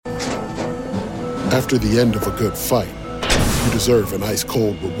After the end of a good fight, you deserve an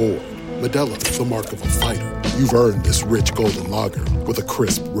ice-cold reward. Modelo is the mark of a fighter. You've earned this rich golden lager with a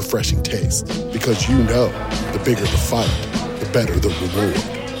crisp, refreshing taste. Because you know, the bigger the fight, the better the reward.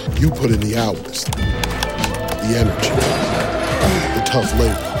 You put in the hours, the energy, the tough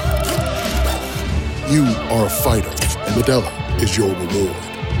labor. You are a fighter, and Modelo is your reward.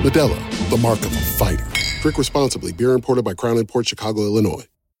 Modelo, the mark of a fighter. Drink responsibly. Beer imported by Crown Imports, Chicago, Illinois.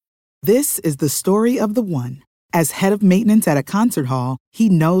 This is the story of the one. As head of maintenance at a concert hall, he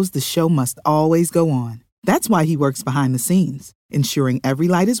knows the show must always go on. That's why he works behind the scenes, ensuring every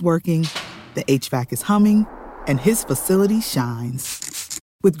light is working, the HVAC is humming, and his facility shines.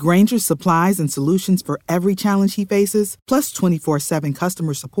 With Grainger's supplies and solutions for every challenge he faces, plus 24/7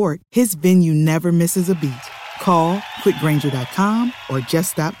 customer support, his venue never misses a beat. Call quickgrainger.com or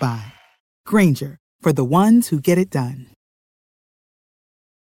just stop by. Grainger, for the ones who get it done.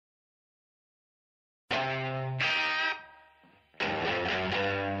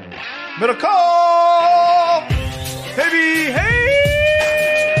 Middle call! Baby, hey!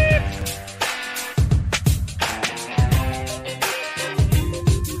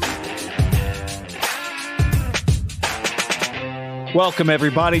 Welcome,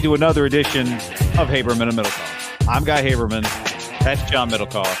 everybody, to another edition of Haberman and Middlecoff. I'm Guy Haberman. That's John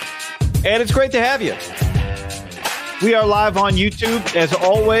Middlecoff. And it's great to have you. We are live on YouTube, as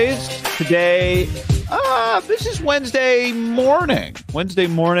always. Today, this is Wednesday morning.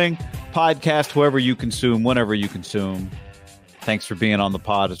 Podcast, whoever you consume, whenever you consume. Thanks for being on the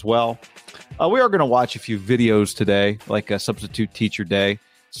pod as well. We are going to watch a few videos today, like a substitute teacher day.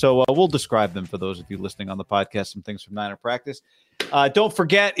 So we'll describe them for those of you listening on the podcast, some things from Niner Practice. Don't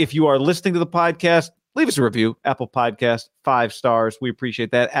forget, if you are listening to the podcast, leave us a review. Apple Podcast, 5 stars. We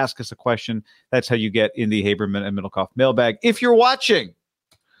appreciate that. Ask us a question. That's how you get in the Haberman and Middlecoff mailbag. If you're watching,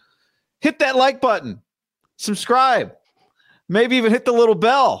 hit that like button. Subscribe. Maybe even hit the little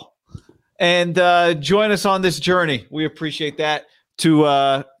bell. And join us on this journey. We appreciate that.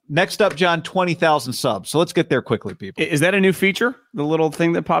 To next up, John, 20,000 subs. So let's get there quickly, people. Is that a new feature? The little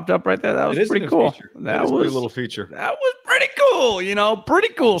thing that popped up right there? That was pretty cool. That was a pretty little feature. That was pretty cool. You know, pretty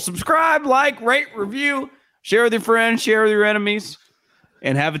cool. Subscribe, like, rate, review, share with your friends, share with your enemies,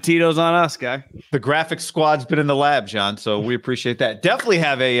 and have a Tito's on us, Guy. The graphics squad's been in the lab, John, so we appreciate that. Definitely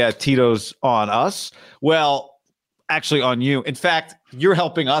have a Tito's on us. Well, actually on you. In fact, you're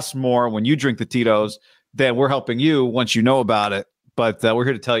helping us more when you drink the Tito's than we're helping you once you know about it. But we're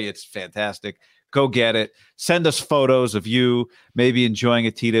here to tell you it's fantastic. Go get it. Send us photos of you maybe enjoying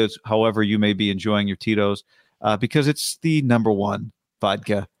a Tito's, however you may be enjoying your Tito's, because it's the number one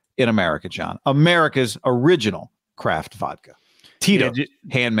vodka in America, John. America's original craft vodka. Tito's,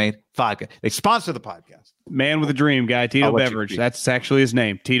 handmade vodka. They sponsor the podcast. Man with a dream, Guy. Tito Beverage. That's actually his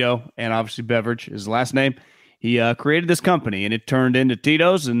name. Tito, and obviously Beverage is his last name. He created this company, and it turned into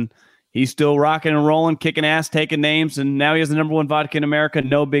Tito's, and he's still rocking and rolling, kicking ass, taking names, and now he has the number one vodka in America.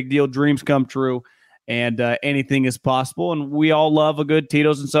 No big deal. Dreams come true, and anything is possible. And we all love a good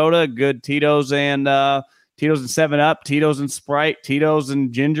Tito's and soda, good Tito's and 7-Up, Tito's and Sprite, Tito's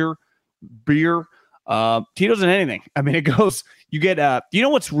and ginger beer, Tito's and anything. I mean, it goes. You get. You know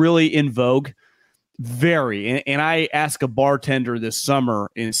what's really in vogue? And I asked a bartender this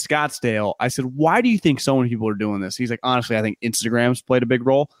summer in Scottsdale, I said, why do you think so many people are doing this? He's like, honestly, I think Instagram's played a big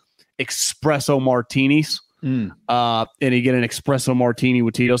role. Espresso martinis. And you get an espresso martini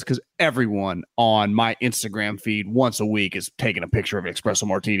with Tito's because everyone on my Instagram feed once a week is taking a picture of an espresso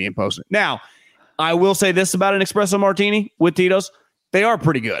martini and posting it. Now, I will say this about an espresso martini with Tito's. They are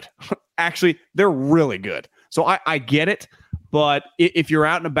pretty good. Actually, they're really good. So I get it. But if you're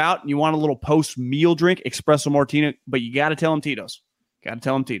out and about and you want a little post-meal drink, espresso martini, but you got to tell them Tito's.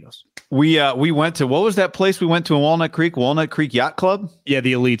 We went to, what was that place we went to in Walnut Creek? Walnut Creek Yacht Club? Yeah,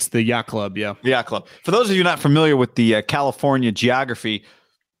 the Elites, the Yacht Club, yeah. The Yacht Club. For those of you not familiar with the California geography,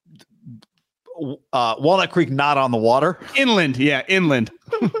 Walnut Creek not on the water. Inland. They've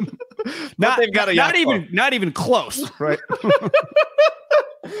got a yacht club. Not even close. Right.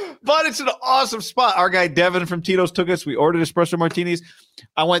 But it's an awesome spot. Our guy Devin from Tito's took us. We ordered espresso martinis.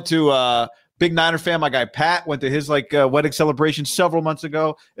 I went to big Niner fan. My guy Pat went to his wedding celebration several months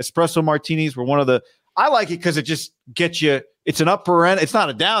ago. Espresso martinis were one of the. I like it because it just gets you. It's an upper end. It's not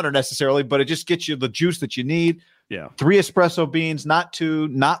a downer necessarily, but it just gets you the juice that you need. Yeah. 3 espresso beans, not 2,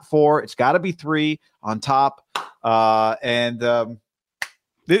 not 4. It's got to be 3 on top.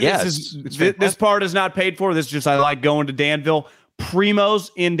 This part is not paid for. This is just I like going to Danville.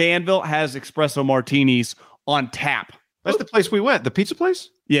 Primo's in Danville has espresso martinis on tap. That's the place we went. The pizza place?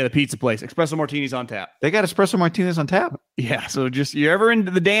 Yeah, the pizza place. Espresso martinis on tap. They got espresso martinis on tap? Yeah, so just you're ever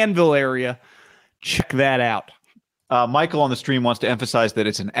into the Danville area, Check that out. Michael on the stream wants to emphasize that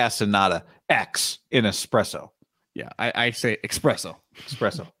it's an S and not a X in espresso. Yeah, I say espresso.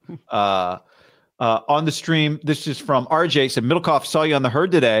 Espresso. On the stream, this is from RJ. Said Middlecoff saw you on the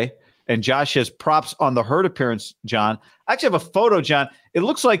Herd today, and Josh has props on the Herd appearance. John, I actually have a photo. John, it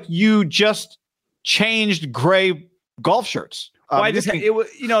looks like you just changed gray golf shirts. Well,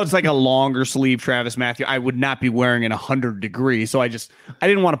 it's like a longer sleeve Travis Matthew. I would not be wearing in 100 degrees, so I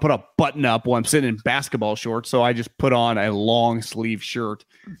didn't want to put a button up while I'm sitting in basketball shorts, so I just put on a long sleeve shirt.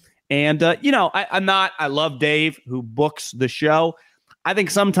 And I love Dave who books the show. I think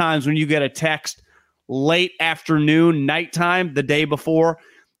sometimes when you get a text late afternoon, nighttime, the day before,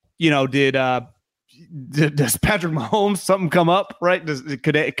 does Patrick Mahomes something come up, right?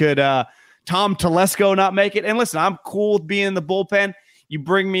 Could Tom Telesco not make it? And listen, I'm cool with being in the bullpen. You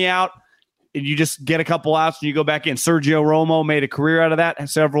bring me out and you just get a couple outs and you go back in. Sergio Romo made a career out of that, and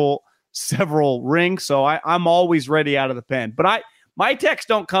several rings. So I'm always ready out of the pen. But my texts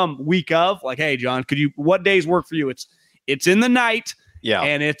don't come week of, like, hey, John, what days work for you? It's in the night. Yeah.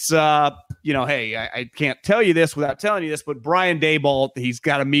 And it's, hey, I can't tell you this without telling you this, but Brian Daboll, he's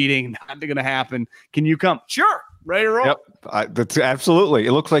got a meeting, not going to happen. Can you come? Sure. Ready to roll. Yep. That's absolutely.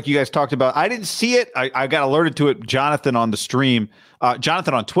 It looks like you guys talked about, I didn't see it. I got alerted to it. Jonathan on the stream,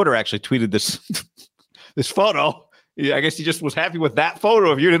 Jonathan on Twitter actually tweeted this photo. Yeah, I guess he just was happy with that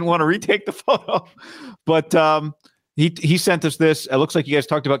photo if you didn't want to retake the photo. But he sent us this. It looks like you guys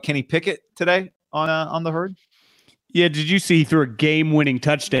talked about Kenny Pickett today on the Herd. Yeah, did you see he threw a game-winning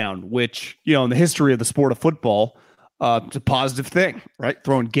touchdown, which, in the history of the sport of football, it's a positive thing, right?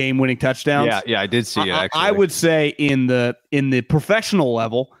 Throwing game-winning touchdowns. Yeah, I did see it, actually. I would say in the professional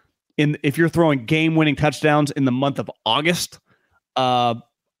level, if you're throwing game-winning touchdowns in the month of August, and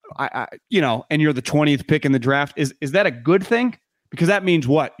you're the 20th pick in the draft, is that a good thing? Because that means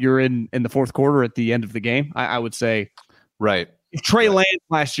what? You're in the fourth quarter at the end of the game, I would say. Right. If Trey Lance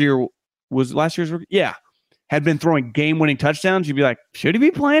last year's rookie? Yeah. Had been throwing game-winning touchdowns, you'd be like, should he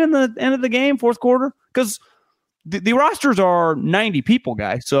be playing in the end of the game, fourth quarter? Because the rosters are 90 people,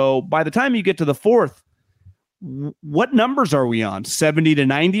 guys. So by the time you get to the fourth, what numbers are we on? 70 to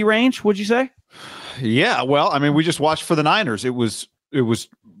 90 range, would you say? Yeah, well, I mean, we just watched for the Niners. It was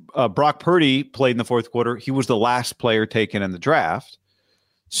Brock Purdy played in the fourth quarter. He was the last player taken in the draft.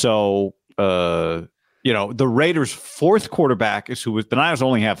 So, the Raiders' fourth quarterback is who was, the Niners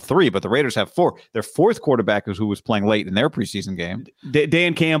only have 3, but the Raiders have 4. Their fourth quarterback is who was playing late in their preseason game.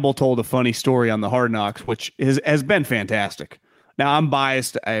 Dan Campbell told a funny story on the Hard Knocks, which has been fantastic. Now, I'm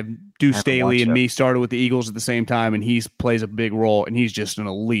biased. Deuce Staley and me started with the Eagles at the same time, and he plays a big role, and he's just an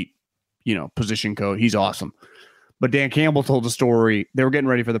elite, position coach. He's awesome. But Dan Campbell told a story. They were getting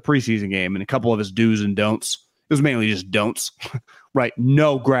ready for the preseason game, and a couple of his do's and don'ts. It was mainly just don'ts, right?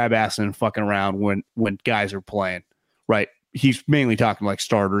 No grab ass and fucking around when guys are playing, right? He's mainly talking like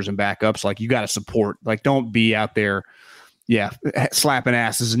starters and backups. Like, you got to support. Like, don't be out there, slapping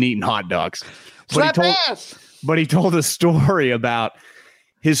asses and eating hot dogs. But he told a story about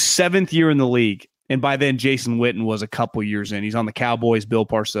his 7th year in the league, and by then Jason Witten was a couple years in. He's on the Cowboys, Bill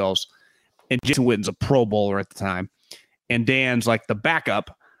Parcells, and Jason Witten's a Pro Bowler at the time, and Dan's like the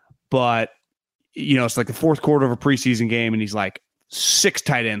backup, but it's like the fourth quarter of a preseason game, and he's like 6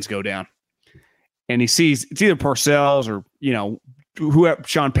 tight ends go down. And he sees it's either Parcells or, whoever,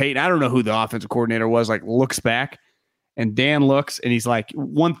 Sean Payton. I don't know who the offensive coordinator was, like, looks back, and Dan looks, and he's like,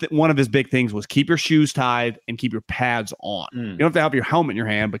 one of his big things was keep your shoes tied and keep your pads on. You don't have to have your helmet in your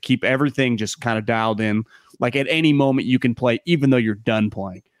hand, but keep everything just kind of dialed in. Like, at any moment you can play, even though you're done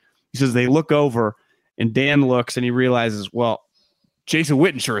playing. He says they look over, and Dan looks, and he realizes, well, Jason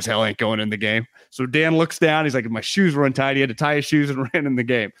Witten sure as hell ain't going in the game. So Dan looks down. He's like, my shoes were untied. He had to tie his shoes and ran in the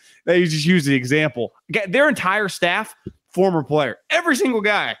game. They just use the example. Their entire staff, former player. Every single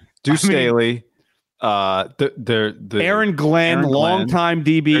guy. Deuce Staley. Aaron Glenn, longtime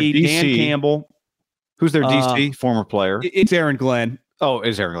DB. Dan Campbell. Who's their DC? Former player. It's Aaron Glenn. Oh,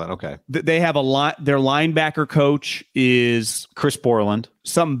 it's Aaron Glenn. Okay. They have their linebacker coach is Chris Borland.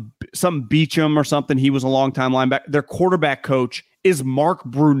 Some Beecham or something. He was a longtime linebacker. Their quarterback coach is Mark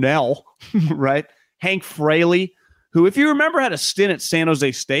Brunell, right? Hank Fraley, who, if you remember, had a stint at San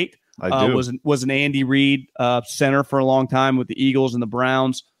Jose State. I do. Was an Andy Reid center for a long time with the Eagles and the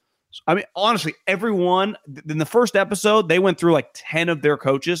Browns. I mean, honestly, everyone in the first episode, they went through like 10 of their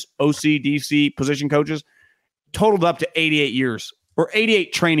coaches, OC, DC, position coaches, totaled up to 88 years or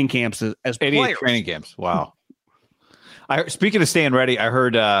 88 training camps as 88 players. Training camps. Wow. Speaking of staying ready, I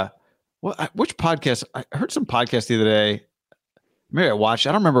heard which podcast? I heard some podcast the other day. Maybe I watched.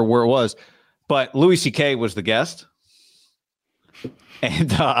 I don't remember where it was, but Louis C.K. was the guest.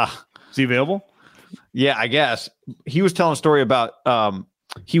 And is he available? Yeah, I guess. He was telling a story about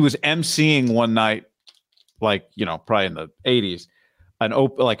he was emceeing one night, like, probably in the 80s,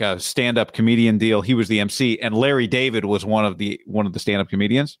 like a stand-up comedian deal. He was the MC, and Larry David was one of the stand-up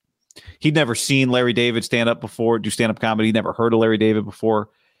comedians. He'd never seen Larry David stand up before, do stand-up comedy. He'd never heard of Larry David before.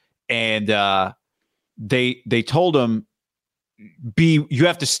 And they told him, you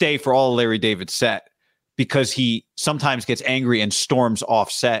have to stay for all of Larry David's set, because he sometimes gets angry and storms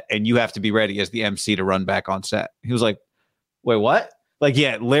off set, and you have to be ready as the MC to run back on set. He was like, wait, what? Like,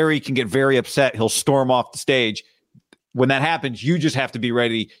 yeah, Larry can get very upset. He'll storm off the stage. When that happens, you just have to be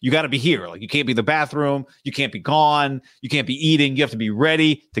ready. You got to be here. Like, you can't be in the bathroom. You can't be gone. You can't be eating. You have to be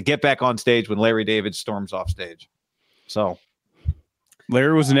ready to get back on stage when Larry David storms off stage. So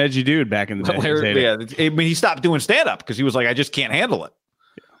Larry was an edgy dude back in the day. I mean, he stopped doing stand-up because he was like, I just can't handle it.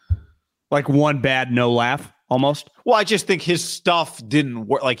 Like one bad no laugh almost. Well, I just think his stuff didn't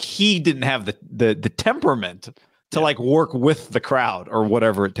work. Like, he didn't have the temperament to like work with the crowd or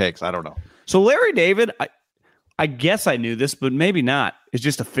whatever it takes. I don't know. So Larry David, I guess I knew this, but maybe not, is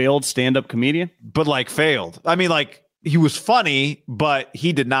just a failed stand-up comedian. But like failed. I mean, like, he was funny, but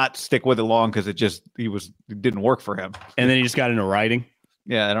he did not stick with it long because it didn't work for him. And then he just got into writing.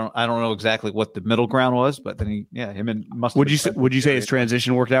 Yeah, I don't know exactly what the middle ground was, but then him and Mustard. Would you say his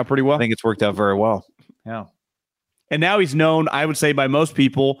transition worked out pretty well? I think it's worked out very well. Yeah. And now he's known, I would say, by most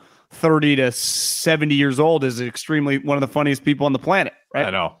people 30 to 70 years old, is extremely one of the funniest people on the planet, right?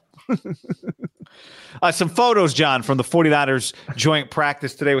 I know. Some photos, John, from the 49ers joint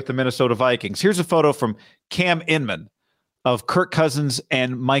practice today with the Minnesota Vikings. Here's a photo from Cam Inman of Kirk Cousins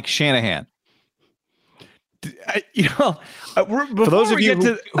and Mike Shanahan. For those of you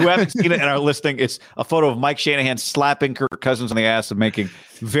who haven't seen it and are listening, it's a photo of Mike Shanahan slapping Kirk Cousins on the ass and making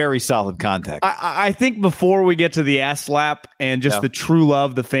very solid contact. I think before we get to the ass slap and just the true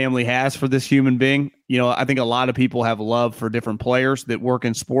love the family has for this human being, I think a lot of people have love for different players that work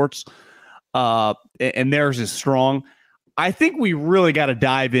in sports, and theirs is strong. I think we really got to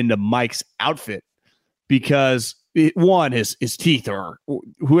dive into Mike's outfit, because his teeth, or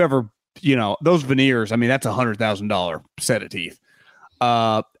whoever, those veneers, I mean, that's $100,000 set of teeth.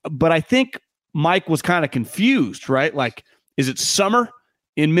 But I think Mike was kind of confused, right? Like, is it summer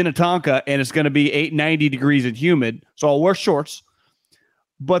in Minnetonka and it's going to be 90 degrees and humid, so I'll wear shorts.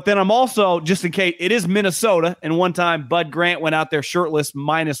 But then I'm also, just in case, it is Minnesota, and one time Bud Grant went out there shirtless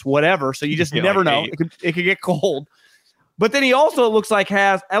minus whatever, so you just never know. It could get cold. But then he also, it looks like,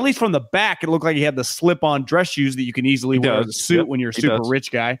 has, at least from the back, it looked like he had the slip-on dress shoes that you can easily wear as a suit when you're a super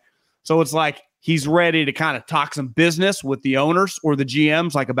rich guy. So it's like he's ready to kind of talk some business with the owners or the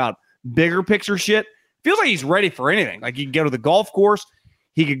GMs, like about bigger picture shit. Feels like he's ready for anything. Like, he could go to the golf course.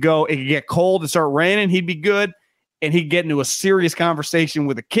 It could get cold and start raining. He'd be good. And he'd get into a serious conversation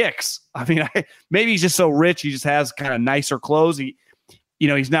with the Kicks. I mean, maybe he's just so rich. He just has kind of nicer clothes.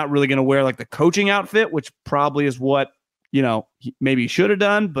 He's not really going to wear like the coaching outfit, which probably is what, maybe he should have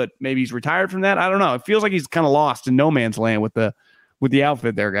done, but maybe he's retired from that. I don't know. It feels like he's kind of lost in no man's land with the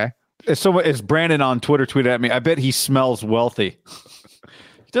outfit there, guy. So as Brandon on Twitter tweeted at me, I bet he smells wealthy.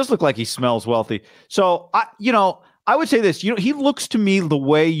 He does look like he smells wealthy. So, I would say this, he looks to me the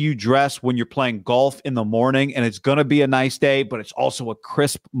way you dress when you're playing golf in the morning and it's going to be a nice day, but it's also a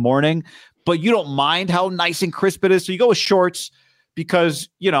crisp morning, but you don't mind how nice and crisp it is. So you go with shorts because,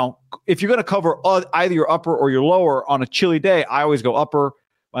 if you're going to cover either your upper or your lower on a chilly day, I always go upper.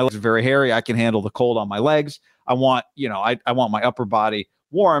 My legs are very hairy. I can handle the cold on my legs. I want, I want my upper body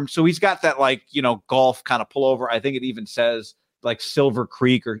warm. So he's got that golf kind of pullover. I think it even says like Silver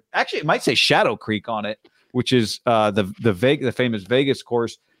Creek, or actually it might say Shadow Creek on it, which is the famous Vegas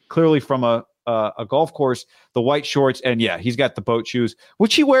course, clearly from a golf course. The white shorts, and he's got the boat shoes,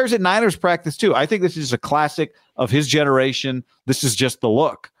 which he wears at Niners practice too. I think this is a classic of his generation. This is just the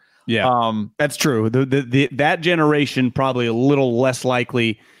look. Yeah, that's true. That generation probably a little less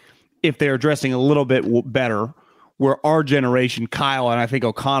likely if they're dressing a little bit better. Where our generation, Kyle and I think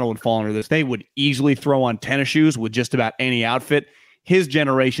O'Connell would fall under this. They would easily throw on tennis shoes with just about any outfit. His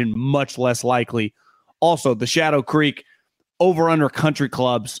generation, much less likely. Also, the Shadow Creek over-under country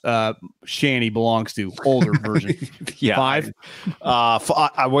clubs Shanny belongs to, older version. 5?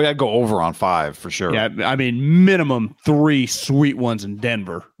 I'd go over on 5 for sure. Yeah, I mean, minimum 3 sweet ones in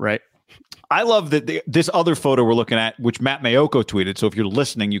Denver, right? I love that this other photo we're looking at, which Matt Mayoko tweeted. So if you're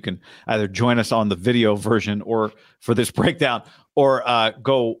listening, you can either join us on the video version or for this breakdown, or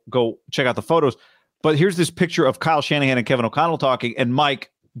go check out the photos. But here's this picture of Kyle Shanahan and Kevin O'Connell talking, and Mike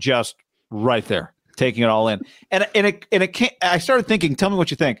just right there, taking it all in. And it can't, I started thinking, tell me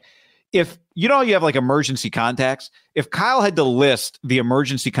what you think. if you have like emergency contacts, if Kyle had to list the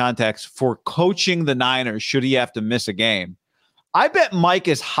emergency contacts for coaching the Niners, should he have to miss a game, I bet Mike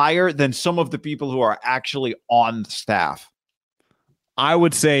is higher than some of the people who are actually on the staff. I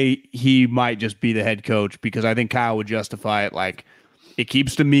would say he might just be the head coach because I think Kyle would justify it. Like, it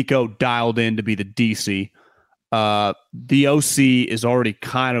keeps D'Amico dialed in to be the DC. The OC is already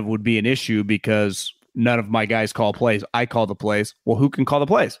kind of would be an issue because none of my guys call plays. I call the plays. Well, who can call the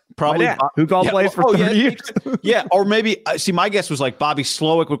plays? Probably who called plays for 30 years. Yeah, or maybe see. My guess was like Bobby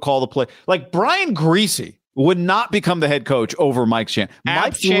Slowick would call the play. Like Brian Greasy would not become the head coach over Mike Shanahan.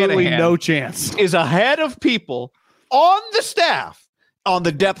 Absolutely no chance. Is ahead of people on the staff on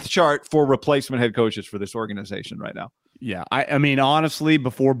the depth chart for replacement head coaches for this organization right now. Yeah, I mean, honestly,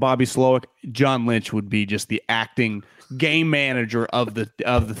 before Bobby Slowick, John Lynch would be just the acting game manager of the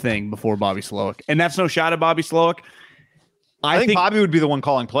thing before Bobby Slowick. And that's no shot at Bobby Slowick. I think Bobby would be the one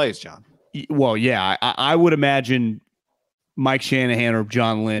calling plays, John. Well, yeah, I would imagine Mike Shanahan or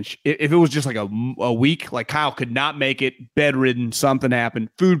John Lynch. If it was just like a week, like Kyle could not make it, bedridden, something happened,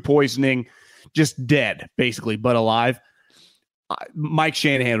 food poisoning, just dead, basically, but alive. Mike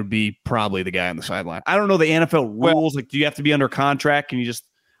Shanahan would be probably the guy on the sideline. I don't know the NFL rules. Like, do you have to be under contract? Can you just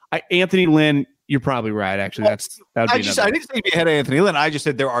Anthony Lynn? You're probably right. Actually, I didn't say he'd be ahead of Anthony Lynn. I just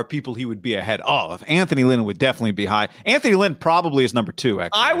said there are people he would be ahead of. Anthony Lynn would definitely be high. Anthony Lynn probably is number 2.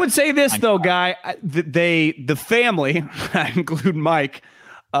 Actually, I would say this though, Guy. The family, I include Mike,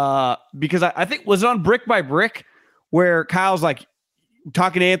 because I think was it on Brick by Brick where Kyle's like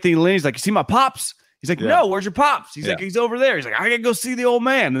talking to Anthony Lynn. He's like, "You see my pops?" He's like, "No, where's your pops?" He's like, "He's over there." He's like, "I gotta go see the old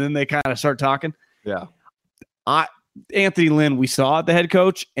man." And then they kind of start talking. Yeah. Anthony Lynn, we saw the head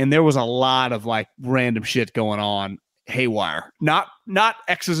coach, and there was a lot of like random shit going on haywire. Not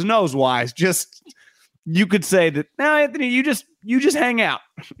X's and O's wise, just you could say that, "No, Anthony, you just hang out."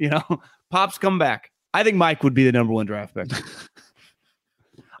 Pops come back. I think Mike would be the number 1 draft pick.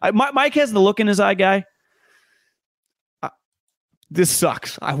 Mike has the look in his eye, Guy. This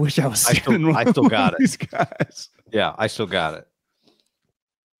sucks. I wish I was. I still got it. These guys. Yeah, I still got it.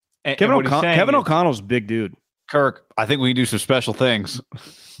 And Kevin O'Connell's a big dude. Kirk, I think we can do some special things.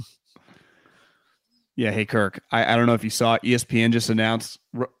 Yeah, hey Kirk. I don't know if you saw it. ESPN just announced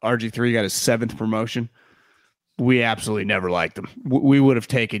RG3 got his 7th promotion. We absolutely never liked him. We would have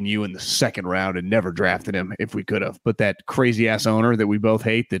taken you in the 2nd round and never drafted him if we could have. But that crazy ass owner that we both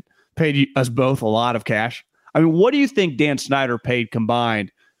hate that paid us both a lot of cash. I mean, what do you think Dan Snyder paid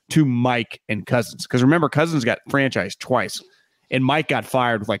combined to Mike and Cousins? Because remember, Cousins got franchised twice, and Mike got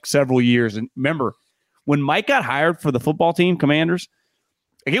fired with like several years. And remember, when Mike got hired for the football team, Commanders,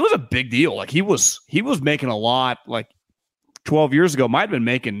 like, it was a big deal. Like he was making a lot. Like 12 years ago, might have been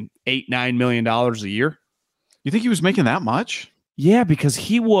making $8-9 million a year. You think he was making that much? Yeah, because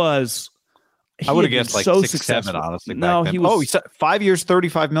he was. I would have guessed like so 6, 7, honestly. No, he was. He said 5 years,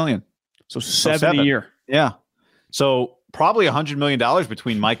 $35 million. So 7 a year. Yeah. So probably $100 million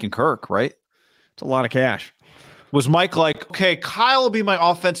between Mike and Kirk, right? It's a lot of cash. Was Mike like, okay, Kyle will be my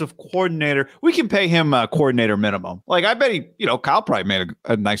offensive coordinator. We can pay him a coordinator minimum. Like, I bet Kyle probably made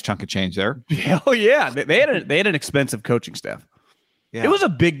a nice chunk of change there. Oh yeah, they had an expensive coaching staff. Yeah. It was a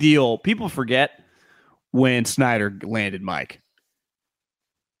big deal. People forget when Snyder landed Mike.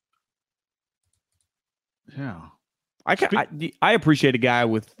 Yeah, I appreciate a guy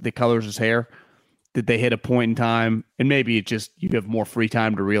with the colors of his hair. That they hit a point in time, and maybe it just you have more free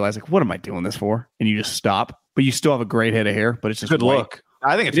time to realize, like, what am I doing this for? And you just stop. But you still have a great head of hair, but it's just good look.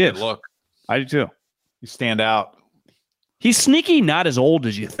 I think it's a good look. I do too. You stand out. He's sneaky, not as old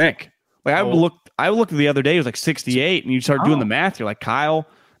as you think. Like I looked the other day, he was like 68, and you start doing the math, you're like, Kyle.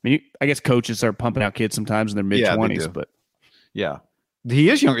 I mean, I guess coaches start pumping out kids sometimes in their mid-20s, but yeah. He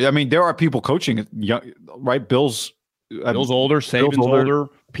is younger. I mean, there are people coaching young, right? Bill's older, Saban's older,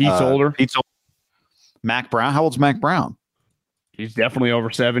 Pete's older. Mac Brown. How old's Mac Brown? He's definitely over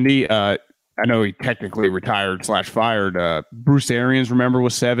 70. I know he technically retired / fired. Bruce Arians, remember,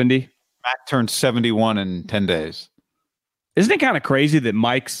 was 70. Mac turned 71 in 10 days. Isn't it kind of crazy that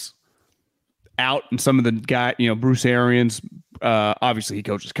Mike's out and some of the guy, Bruce Arians, obviously he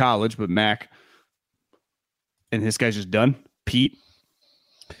coaches college, but Mac and this guy's just done? Pete?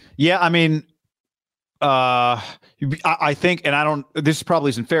 Yeah, I mean, I think, and this probably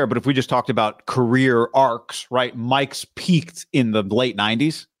isn't fair, but if we just talked about career arcs, right? Mike's peaked in the late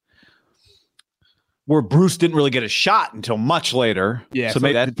 90s, where Bruce didn't really get a shot until much later. Yeah, so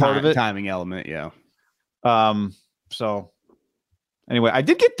maybe that's part of it. Timing element, yeah. So anyway, I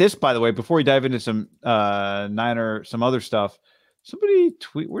did get this, by the way, before we dive into some some other stuff. Somebody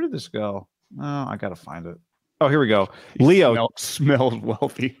tweet, where did this go? Oh, I gotta find it. Oh, here we go. Leo smells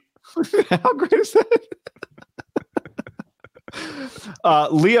wealthy. How great is that?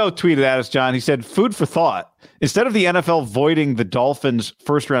 Leo tweeted at us, John. He said, food for thought. Instead of the NFL voiding the Dolphins'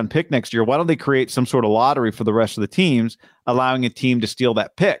 first-round pick next year, why don't they create some sort of lottery for the rest of the teams, allowing a team to steal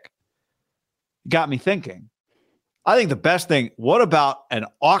that pick? Got me thinking. I think the best thing, what about an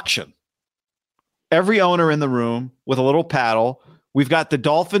auction? Every owner in the room with a little paddle. We've got the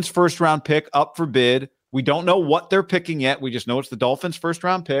Dolphins' first-round pick up for bid. We don't know what they're picking yet. We just know it's the Dolphins'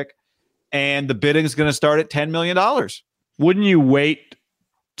 first-round pick, and the bidding is going to start at $10 million. Wouldn't you wait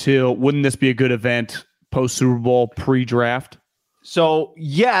wouldn't this be a good event post-Super Bowl, pre-draft? So,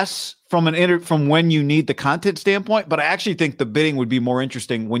 yes, from when you need the content standpoint, but I actually think the bidding would be more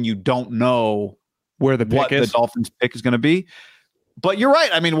interesting when you don't know where the pick is. The Dolphins pick is going to be. But you're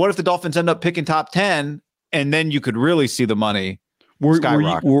right. I mean, what if the Dolphins end up picking top 10 and then you could really see the money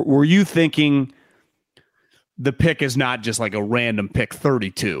skyrocket? Were you thinking the pick is not just like a random pick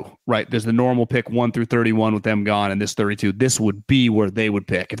 32, right? There's the normal pick 1 through 31 with them gone, and this 32. This would be where they would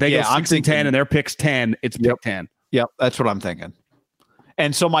pick. If they go 6 and 10 and their pick's 10, it's pick 10. Yep, that's what I'm thinking.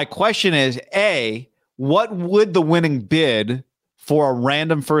 And so my question is, A, what would the winning bid for a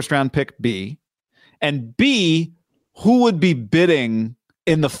random first-round pick be? And B, who would be bidding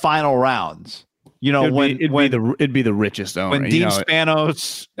in the final rounds? You know, it'd be the richest owner. When Dean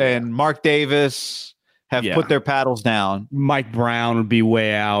Spanos and Mark Davis have put their paddles down. Mike Brown would be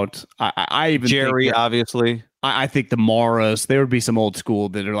way out. I even Jerry, obviously. I think the Maras, there would be some old school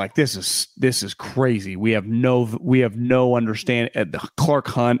that are like, this is crazy. We have no understanding. Clark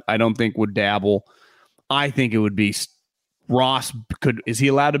Hunt, I don't think would dabble. I think it would be Ross. Is he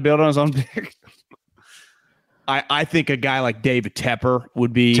allowed to build on his own pick? I think a guy like David Tepper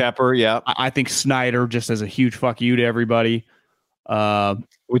would be. Tepper, yeah. I think Snyder, just as a huge fuck you to everybody.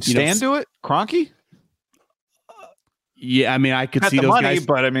 Would Stan do it? Kroenke? Yeah, I mean, I could see those guys.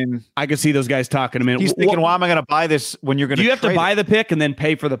 But I mean, I could see those guys talking to me. He's thinking, why am I going to buy this when you're going to? Do you have to buy the pick and then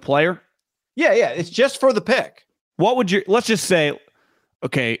pay for the player? Yeah. It's just for the pick. What would you? Let's just say,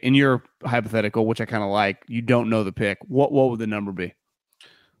 okay, in your hypothetical, which I kind of like, you don't know the pick. What would the number be?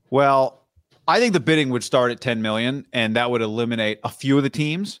 Well, I think the bidding would start at $10 million, and that would eliminate a few of the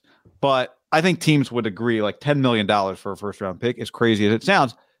teams. But I think teams would agree, like $10 million for a first-round pick, as crazy as it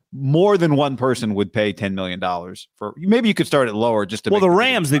sounds. More than one person would pay $10 million for. Maybe you could start it lower just to. Well, the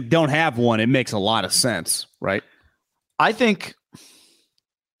Rams that don't have one, it makes a lot of sense, right? I think.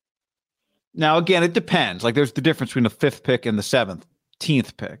 Now, again, it depends. Like, there's the difference between the 5th pick and the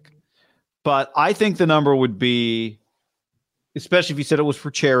 17th pick. But I think the number would be, especially if you said it was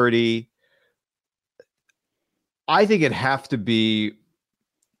for charity, I think it'd have to be.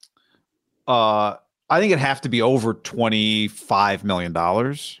 I think it'd have to be over $25 million.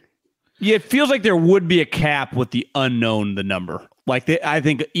 Yeah, it feels like there would be a cap with the unknown, the number. Like, I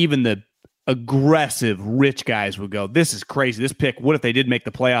think even the aggressive rich guys would go, this is crazy. This pick, what if they did make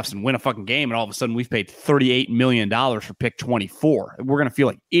the playoffs and win a fucking game and all of a sudden we've paid $38 million for pick 24? We're going to feel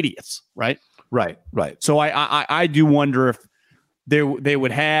like idiots, right? Right. So I do wonder if they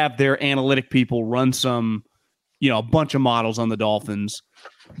would have their analytic people run some, a bunch of models on the Dolphins.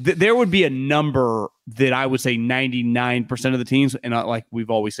 There would be a number that I would say 99% of the teams, and like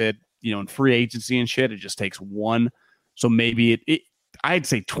we've always said, in free agency and shit, it just takes one. So maybe I'd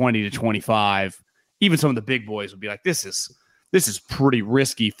say 20 to 25. Even some of the big boys would be like, this is pretty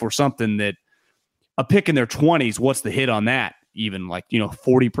risky for something that a pick in their 20s. What's the hit on that? Even like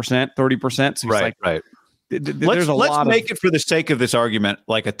 40%, 30%. So right. Let's make it, for the sake of this argument,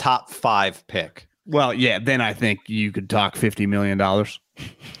 like a top 5 pick. Well, yeah, then I think you could talk $50 million.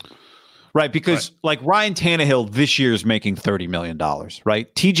 Right, because like Ryan Tannehill this year is making $30 million,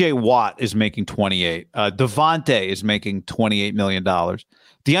 right? TJ Watt is making 28. Devontae is making $28 million.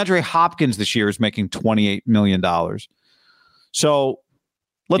 DeAndre Hopkins this year is making $28 million. So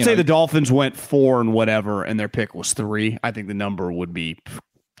let's say the Dolphins went 4 and whatever, and their pick was 3. I think the number would be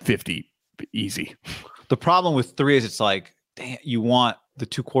 50 easy. The problem with 3 is it's like, damn, you want the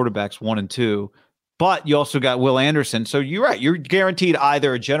 2 quarterbacks, 1 and 2. But you also got Will Anderson. So you're right. You're guaranteed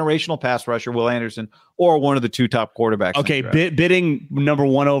either a generational pass rusher, Will Anderson, or one of the 2 top quarterbacks. Okay, bidding number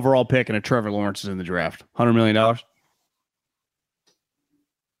 1 overall pick and a Trevor Lawrence is in the draft. $100 million?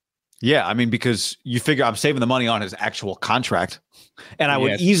 Yeah, I mean, because you figure I'm saving the money on his actual contract. And I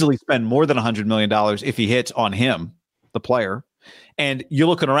would easily spend more than $100 million if he hits on him, the player. And you're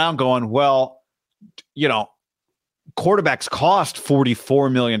looking around going, well, quarterbacks cost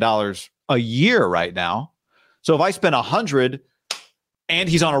 $44 million a year right now. So if I spend 100 and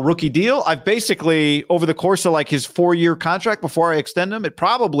he's on a rookie deal, I've basically, over the course of like his 4-year contract before I extend him, it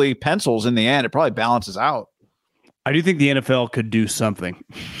probably pencils in the end. It probably balances out. I do think the NFL could do something.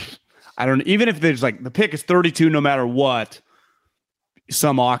 I don't, even if there's like the pick is 32, no matter what,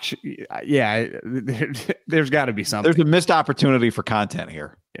 some auction. Yeah. There's got to be something. There's a missed opportunity for content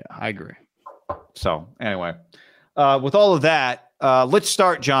here. Yeah, I agree. So anyway, with all of that, let's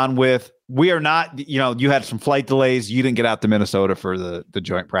start, John, with we are not, you had some flight delays. You didn't get out to Minnesota for the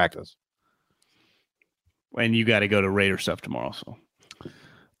joint practice. And you got to go to Raider stuff tomorrow. So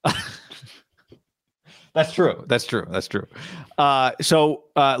That's true. So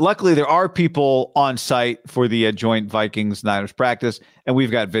luckily there are people on site for the joint Vikings-Niners practice, and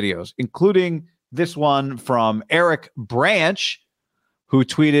we've got videos, including this one from Eric Branch, who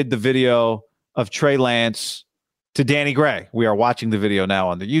tweeted the video of Trey Lance to Danny Gray. We are watching the video now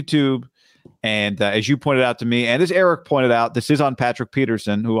on the YouTube. And as you pointed out to me, and as Eric pointed out, this is on Patrick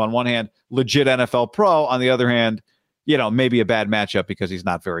Peterson, who on one hand, legit NFL pro, on the other hand, maybe a bad matchup because he's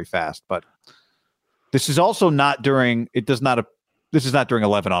not very fast. But this is also not during, this is not during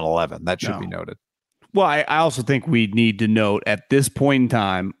 11 on 11. That should be noted. Well, I also think we need to note at this point in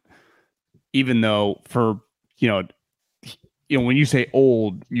time, even though when you say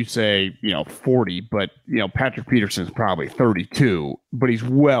old, you say, 40, but, Patrick Peterson's probably 32, but he's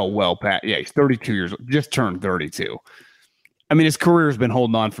well past. Yeah, he's 32 years old, just turned 32. I mean, his career has been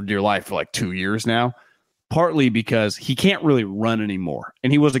holding on for dear life for like 2 years now, partly because he can't really run anymore.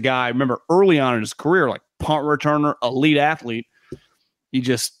 And he was a guy, I remember early on in his career, like punt returner, elite athlete. He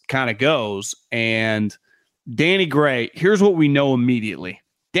just kind of goes. And Danny Gray, here's what we know immediately.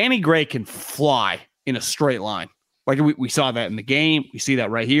 Danny Gray can fly in a straight line. Like we saw that in the game. We see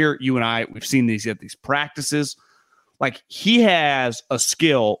that right here. You and I, we've seen these at these practices. Like he has a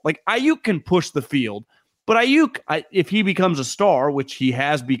skill. Like Ayuk can push the field, but Ayuk, if he becomes a star, which he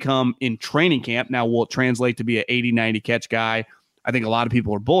has become in training camp, now will it translate to be an 80, 90 catch guy? I think a lot of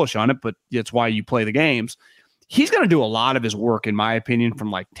people are bullish on it, but it's why you play the games. He's going to do a lot of his work, in my opinion,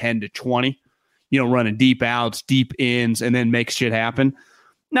 from like 10 to 20, running deep outs, deep ins, and then make shit happen.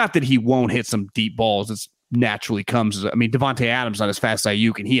 Not that he won't hit some deep balls. It's naturally comes. I mean, Devontae Adams not as fast as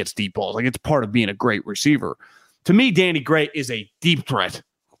Ayuk, and he hits deep balls. Like it's part of being a great receiver. To me, Danny Gray is a deep threat.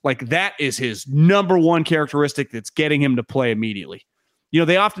 Like that is his number one characteristic that's getting him to play immediately.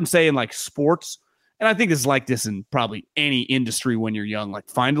 They often say in like sports, and I think it's like this in probably any industry when you're young, like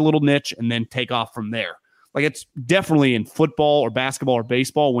find a little niche and then take off from there. Like it's definitely in football or basketball or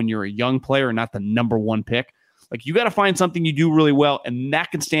baseball when you're a young player and not the number one pick. Like you got to find something you do really well, and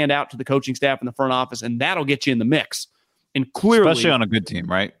that can stand out to the coaching staff in the front office, and that'll get you in the mix. And clearly, especially on a good team,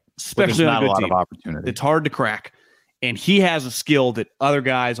 right? Especially on a good team, not a lot of opportunity. It's hard to crack, and he has a skill that other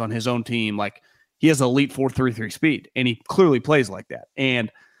guys on his own team, like he has elite 4.33 speed, and he clearly plays like that.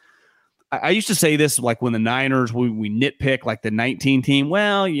 And I used to say this, like when the Niners, we nitpick like the 19 team.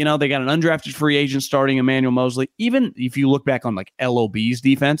 Well, they got an undrafted free agent starting Emmanuel Mosley. Even if you look back on like LOB's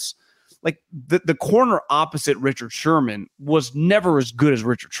defense. Like the corner opposite Richard Sherman was never as good as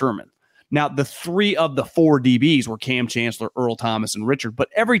Richard Sherman. Now, the 3 of the 4 DBs were Cam Chancellor, Earl Thomas, and Richard, but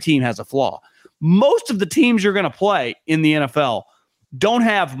every team has a flaw. Most of the teams you're going to play in the NFL don't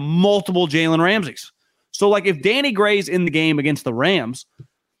have multiple Jalen Ramseys. So, like if Danny Gray's in the game against the Rams,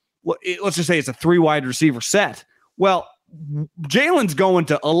 let's just say it's a 3 wide receiver set. Well, Jalen's going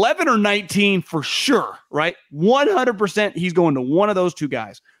to 11 or 19 for sure, right? 100% he's going to one of those 2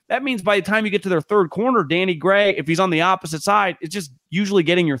 guys. That means by the time you get to their third corner, Danny Gray, if he's on the opposite side, it's just usually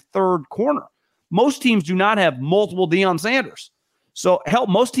getting your third corner. Most teams do not have multiple Deion Sanders. So, hell,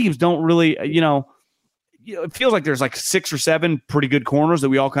 most teams don't really, it feels like there's like 6 or 7 pretty good corners that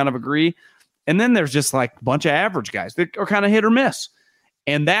we all kind of agree. And then there's just like a bunch of average guys that are kind of hit or miss.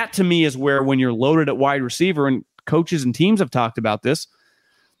 And that to me is where when you're loaded at wide receiver, and coaches and teams have talked about this,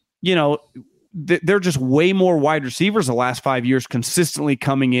 they're just way more wide receivers the last 5 years consistently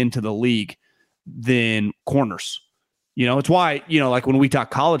coming into the league than corners. It's why, like when we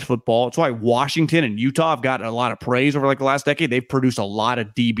talk college football, it's why Washington and Utah have gotten a lot of praise over like the last decade. They've produced a lot of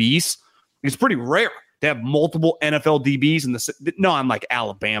DBs. It's pretty rare to have multiple NFL DBs I'm like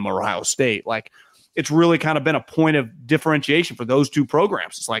Alabama or Ohio State. Like it's really kind of been a point of differentiation for those 2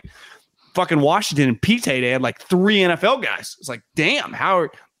 programs. It's like fucking Washington and Pete, they had like 3 NFL guys. It's like, damn,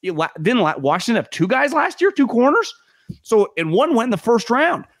 didn't Washington have 2 guys last year, 2 corners? So, and one went in the first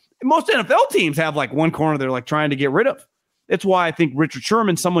round. And most NFL teams have like 1 corner they're like trying to get rid of. That's why I think Richard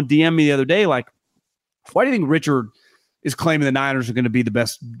Sherman, someone DM'd me the other day, like, why do you think Richard is claiming the Niners are going to be the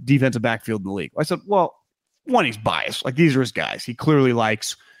best defensive backfield in the league? I said, well, one, he's biased. Like these are his guys. He clearly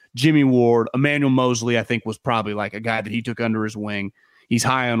likes Jimmy Ward. Emmanuel Mosley, I think, was probably like a guy that he took under his wing. He's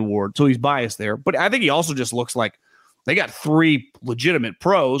high on Ward, so he's biased there. But I think he also just looks like they got 3 legitimate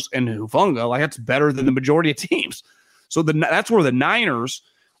pros, and Hufanga, like that's better than the majority of teams. So that's where the Niners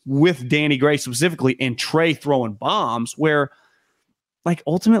with Danny Gray specifically and Trey throwing bombs where like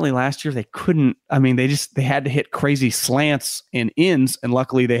ultimately last year they couldn't, I mean, they had to hit crazy slants and ins, and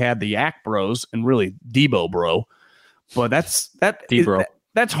luckily they had the Yak Bros and really Debo Bro. But that's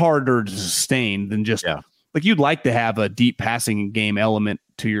harder to sustain than just like you'd like to have a deep passing game element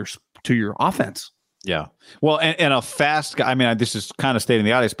to your offense. Yeah. Well, and a fast guy, I mean, this is kind of stating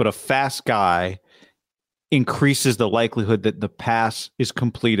the obvious, but a fast guy increases the likelihood that the pass is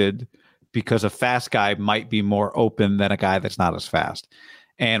completed because a fast guy might be more open than a guy that's not as fast.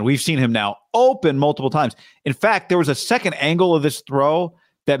 And we've seen him now open multiple times. In fact, there was a second angle of this throw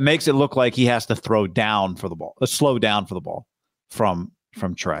that makes it look like he has to throw down for the ball, slow down for the ball from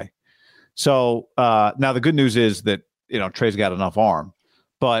Trey. So now the good news is that, Trey's got enough arm,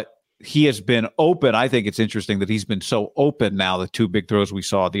 but he has been open. I think it's interesting that he's been so open now, the two big throws we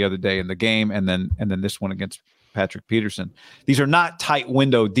saw the other day in the game and then this one against Patrick Peterson. These are not tight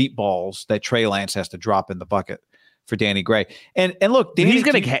window deep balls that Trey Lance has to drop in the bucket for Danny Gray. And look, he's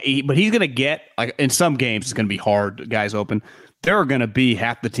going to get like in some games it's going to be hard, guys open. There are going to be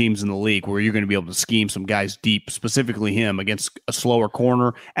half the teams in the league where you're going to be able to scheme some guys deep, specifically him against a slower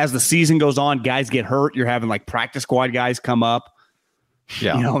corner. As the season goes on, guys get hurt. You're having like practice squad guys come up.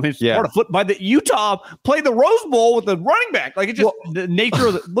 Yeah, it's part of football. By the Utah played the Rose Bowl with the running back. Like it's just the nature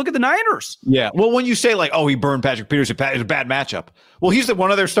of look at the Niners. Yeah. Well, when you say like, he burned Patrick Peterson, it's a bad matchup. Well, he's one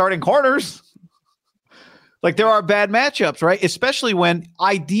of their starting corners. Like there are bad matchups, right? Especially when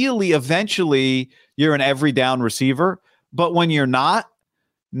ideally, eventually, you're an every down receiver, but when you're not,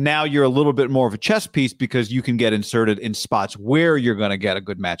 now you're a little bit more of a chess piece because you can get inserted in spots where you're going to get a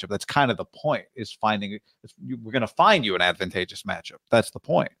good matchup. That's kind of the point, is we're going to find you an advantageous matchup. That's the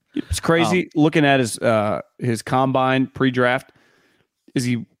point. It's crazy looking at his combine pre-draft. Is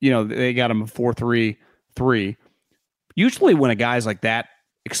he, they got him a 4.33. Usually when a guy's like that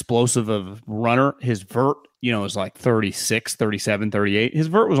explosive of runner, his vert, is like 36, 37, 38. His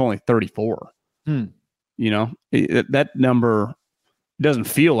vert was only 34. That number doesn't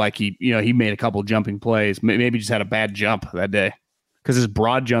feel like he made a couple jumping plays. Maybe just had a bad jump that day because his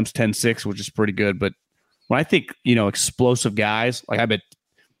broad jump's 10.6, which is pretty good. But when I think, explosive guys, like I bet,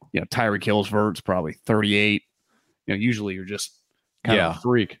 Tyreek Hill's vert's probably 38. Usually you're just kind of a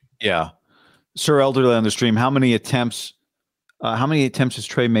freak. Yeah. Sir Elderly on the stream, how many attempts has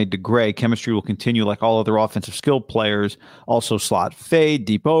Trey made to Gray? Chemistry will continue like all other offensive skill players. Also slot fade,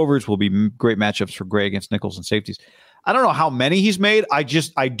 deep overs will be great matchups for Gray against nickels and safeties. I don't know how many he's made. I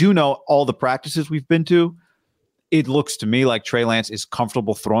do know all the practices we've been to. It looks to me like Trey Lance is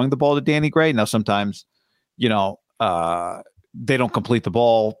comfortable throwing the ball to Danny Gray. Now, sometimes, they don't complete the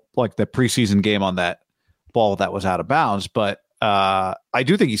ball like the preseason game on that ball that was out of bounds. But I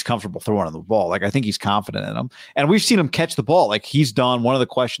do think he's comfortable throwing the ball. Like, I think he's confident in him. And we've seen him catch the ball. Like, he's done. One of the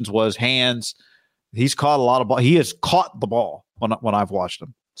questions was hands. He's caught a lot of ball. He has caught the ball when I've watched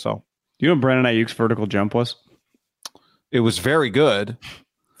him. So, do you know what Brandon Ayuk's vertical jump was? It was very good.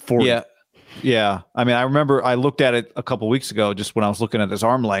 40. Yeah. I mean, I remember I looked at it a couple weeks ago just when I was looking at his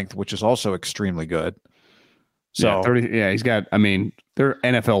arm length, which is also extremely good. So, 30, he's got, there are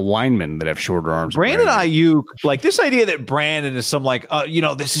NFL linemen that have shorter arms. Brandon Ayuk, like this idea that Brandon is some like,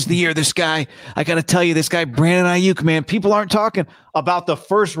 this is the year, this guy, I got to tell you, this guy, Brandon Ayuk, man, people aren't talking about the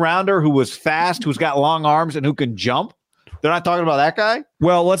first rounder who was fast, who's got long arms and who can jump. They're not talking about that guy?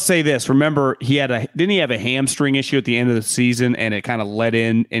 Well, let's say this. Remember, didn't he have a hamstring issue at the end of the season and it kind of let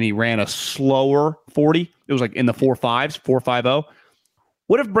in and he ran a slower 40? It was like in the 4.5s, 4.50.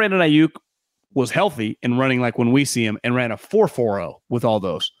 What if Brandon Ayuk was healthy and running like when we see him and ran a 4.40 with all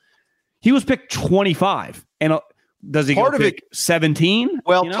those? He was picked 25. And does he part go of pick 17?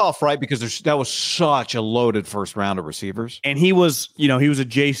 Well, tough, right? Because that was such a loaded first round of receivers. And he was a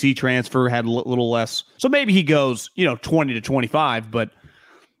JC transfer, had a little less. So maybe he goes, 20 to 25. But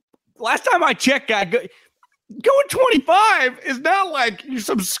last time I checked, going 25 is not like you're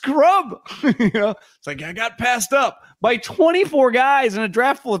some scrub. It's like I got passed up by 24 guys in a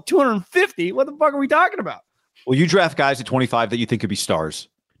draft full of 250. What the fuck are we talking about? Well, you draft guys at 25 that you think could be stars.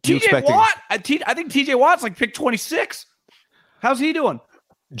 TJ Watt. I think TJ Watt's like pick 26. How's he doing?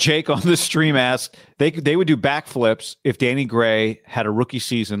 Jake on the stream asked, they would do backflips if Danny Gray had a rookie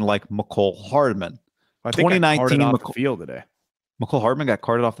season like McCole Hardman. I think 2019 off the field today. McCole Hardman got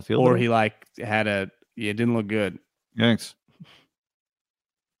carted off the field? Or he it didn't look good. Thanks.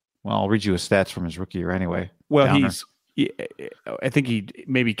 Well, I'll read you his stats from his rookie year anyway. Well, I think he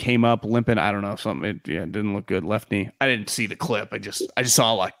maybe came up limping. I don't know, something. It didn't look good. Left knee. I didn't see the clip. I just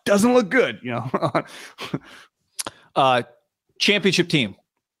saw like doesn't look good. Championship team,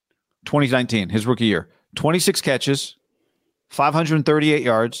 2019, his rookie year, 26 catches, 538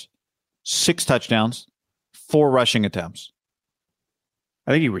 yards, 6 touchdowns, 4 rushing attempts.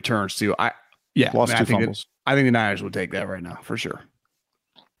 I think he returns too. Lost 2 fumbles. I think the Niners would take that right now for sure.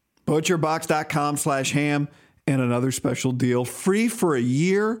 ButcherBox.com/ham and another special deal. Free for a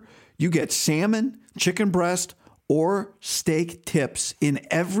year. You get salmon, chicken breast, or steak tips in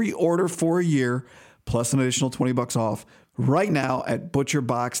every order for a year, plus an additional $20 off right now at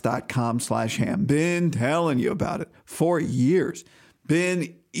ButcherBox.com/ham. Been telling you about it for years.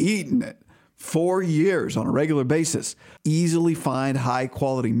 Been eating it for years on a regular basis. Easily find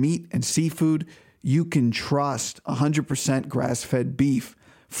high-quality meat and seafood you can trust. 100% grass-fed beef,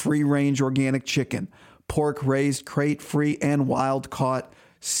 free-range organic chicken, pork-raised, crate-free, and wild-caught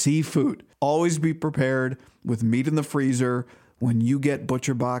seafood. Always be prepared with meat in the freezer when you get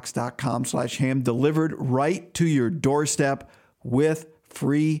ButcherBox.com/ham delivered right to your doorstep with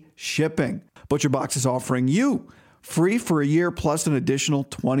free shipping. ButcherBox is offering you free for a year plus an additional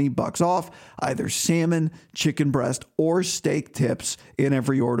 $20 off either salmon, chicken breast, or steak tips in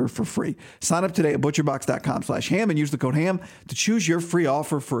every order for free. Sign up today at ButcherBox.com/ham and use the code HAM to choose your free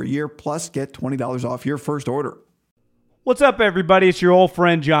offer for a year plus get $20 off your first order. What's up, everybody? It's your old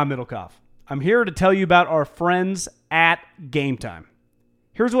friend, John Middlecoff. I'm here to tell you about our friends at Game Time.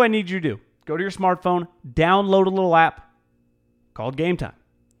 Here's what I need you to do. Go to your smartphone, download a little app called Game Time.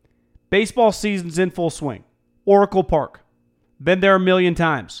 Baseball season's in full swing. Oracle Park. Been there a million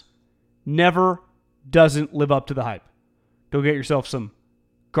times. Never doesn't live up to the hype. Go get yourself some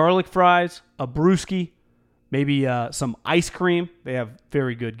garlic fries, a brewski, maybe some ice cream. They have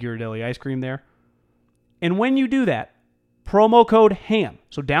very good Ghirardelli ice cream there. And when you do that, promo code HAM.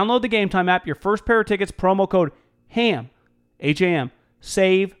 So download the Game Time app. Your first pair of tickets, promo code HAM, H-A-M,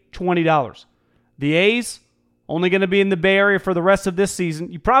 save $20. The A's, only going to be in the Bay Area for the rest of this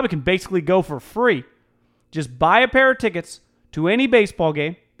season. You probably can basically go for free. Just buy a pair of tickets to any baseball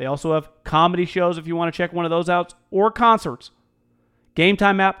game. They also have comedy shows if you want to check one of those out, or concerts. Game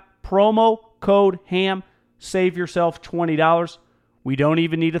Time app, promo code HAM, save yourself $20. We don't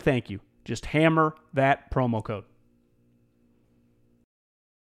even need a thank you. Just hammer that promo code.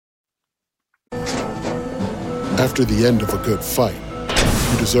 After the end of a good fight,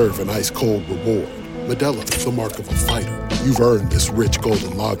 you deserve an ice-cold reward. Modelo is the mark of a fighter. You've earned this rich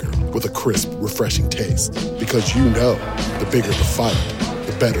golden lager with a crisp, refreshing taste. Because you know, the bigger the fight,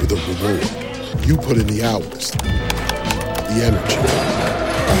 the better the reward. You put in the hours, the energy,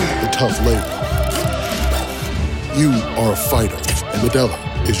 the tough labor. You are a fighter, and Modelo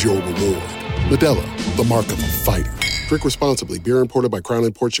is your reward. Modelo, the mark of a fighter. Drink responsibly. Beer imported by Crown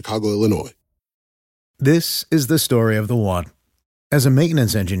Imports, Chicago, Illinois. This is the story of the one. As a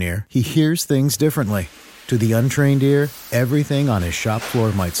maintenance engineer, he hears things differently. To the untrained ear, everything on his shop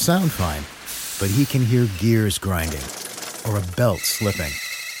floor might sound fine, but he can hear gears grinding or a belt slipping.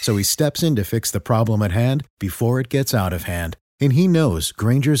 So he steps in to fix the problem at hand before it gets out of hand. And he knows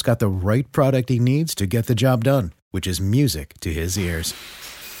Grainger's got the right product he needs to get the job done, which is music to his ears.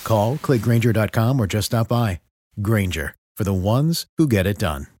 Call, click Grainger.com, or just stop by. Grainger, for the ones who get it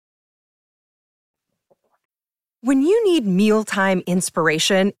done. When you need mealtime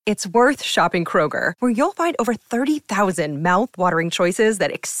inspiration, it's worth shopping Kroger, where you'll find over 30,000 mouth-watering choices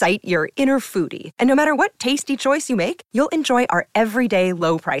that excite your inner foodie. And no matter what tasty choice you make, you'll enjoy our everyday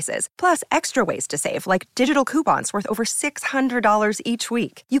low prices, plus extra ways to save, like digital coupons worth over $600 each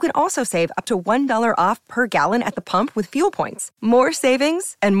week. You can also save up to $1 off per gallon at the pump with fuel points. More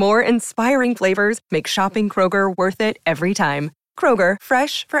savings and more inspiring flavors make shopping Kroger worth it every time. Kroger,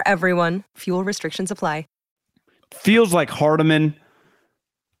 fresh for everyone. Fuel restrictions apply. Feels like Hardiman.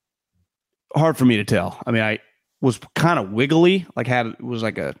 Hard for me to tell. I mean, I was kind of wiggly.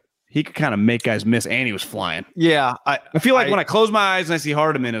 He could kind of make guys miss, and he was flying. Yeah, I feel like when I close my eyes and I see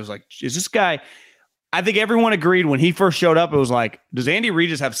Hardiman, it was like, is this guy? I think everyone agreed when he first showed up. It was like, does Andy Reid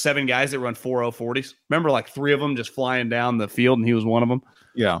just have 7 guys that run 4.0 40s? Remember, like 3 of them just flying down the field, and he was one of them.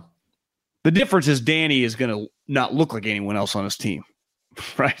 Yeah. The difference is Danny is going to not look like anyone else on his team,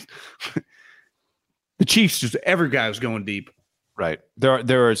 right? The Chiefs, just every guy was going deep. Right. There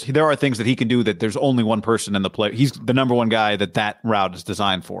are things that he can do that there's only one person in the play. He's the number one guy that route is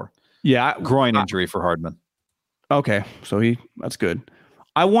designed for. Yeah. Groin injury for Hardman. Okay. So that's good.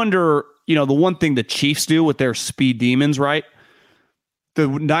 I wonder, the one thing the Chiefs do with their speed demons, right? The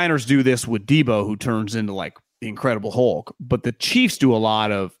Niners do this with Debo, who turns into like the Incredible Hulk. But the Chiefs do a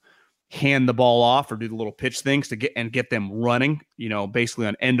lot of hand the ball off or do the little pitch things to get them running, basically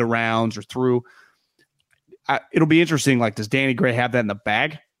on end arounds or through. It'll be interesting. Like, does Danny Gray have that in the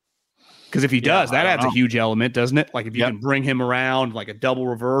bag? Because if he does, that adds a huge element, doesn't it? Like, if you can bring him around, like a double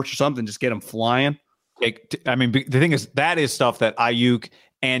reverse or something, just get him flying. I mean, the thing is, that is stuff that Ayuk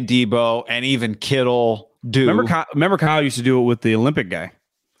and Debo and even Kittle do. Remember Kyle used to do it with the Olympic guy.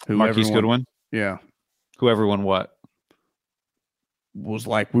 Marquise Goodwin? Yeah. Who everyone what? Was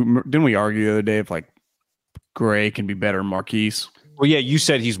like, didn't we argue the other day if like Gray can be better than Marquise? Well, yeah, you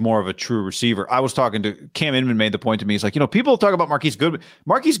said he's more of a true receiver. I was talking to Cam Inman, made the point to me. He's like, people talk about Marquise Goodwin.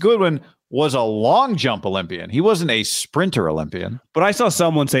 Marquise Goodwin was a long jump Olympian. He wasn't a sprinter Olympian. But I saw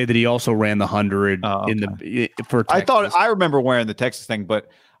someone say that he also ran the 100 for Texas. I remember wearing the Texas thing, but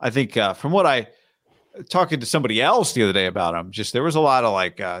I think from what I talking to somebody else the other day about him, just there was a lot of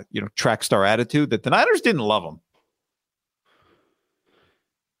like track star attitude that the Niners didn't love him.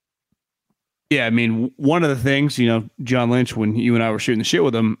 Yeah, I mean, one of the things, John Lynch, when you and I were shooting the shit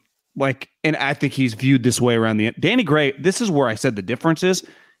with him, like, and I think he's viewed this way around Danny Gray. This is where I said the difference is.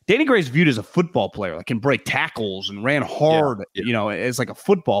 Danny Gray's viewed as a football player, like can break tackles and ran hard, as like a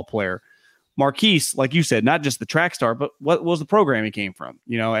football player. Marquise, like you said, not just the track star, but what was the program he came from?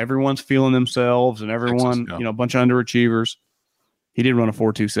 Everyone's feeling themselves and everyone, a bunch of underachievers. He did run a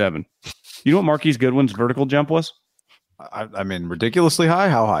 4.27. You know what Marquise Goodwin's vertical jump was? I mean, ridiculously high.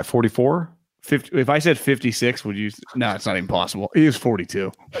 How high? 44? 50, if I said 56, would you? No, it's not even possible. He was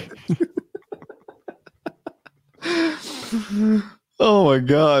 42. Oh my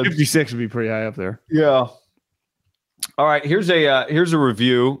God. 56 would be pretty high up there. Yeah. All right. Here's a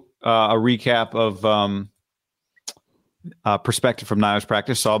review, a recap of perspective from Niners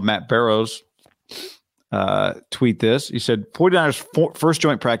practice. Saw Matt Barrows tweet this. He said, 49ers first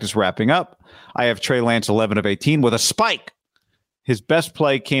joint practice wrapping up. I have Trey Lance 11 of 18 with a spike. His best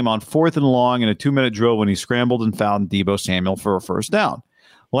play came on 4th and long in a 2-minute drill when he scrambled and found Deebo Samuel for a first down.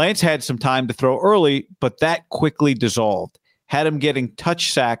 Lance had some time to throw early, but that quickly dissolved. Had him getting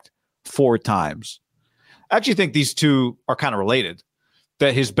touch sacked 4 times. I actually think these two are kind of related.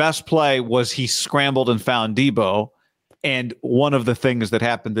 That his best play was he scrambled and found Deebo, and one of the things that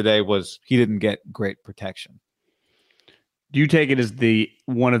happened today was he didn't get great protection. Do you take it as the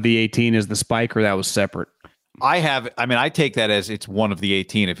one of the 18 as the spike, or that was separate? I take that as it's one of the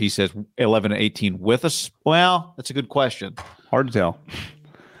 18. If he says 11 to 18 with us, well, that's a good question. Hard to tell.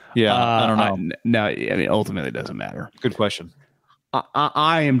 Yeah, I don't know. No, I mean, ultimately it doesn't matter. Good question.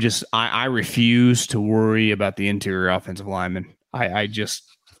 I refuse to worry about the interior offensive lineman. I just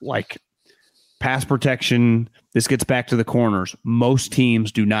like pass protection. This gets back to the corners. Most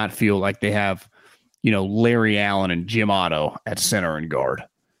teams do not feel like they have, Larry Allen and Jim Otto at center and guard.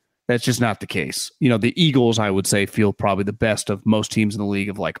 That's just not the case. The Eagles, I would say, feel probably the best of most teams in the league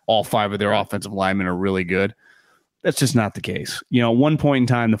of like all 5 of their offensive linemen are really good. That's just not the case. At one point in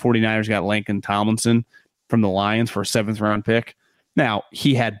time, the 49ers got Laken Tomlinson from the Lions for a 7th round pick. Now,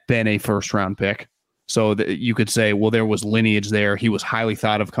 he had been a 1st round pick. So you could say, well, there was lineage there. He was highly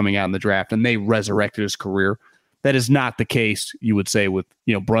thought of coming out in the draft, and they resurrected his career. That is not the case, you would say, with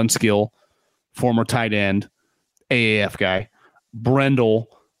Brunskill, former tight end, AAF guy. Brendel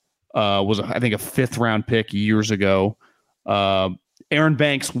was, I think, a 5th round pick years ago. Aaron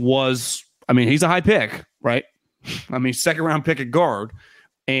Banks was, he's a high pick, right? 2nd round pick at guard.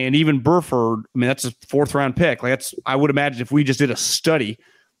 And even Burford, that's a 4th round pick. Like I would imagine if we just did a study,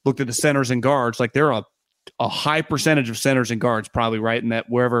 looked at the centers and guards, like there are a high percentage of centers and guards probably right in that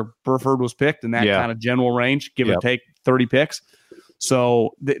wherever Burford was picked in that kind of general range, give or take 30 picks.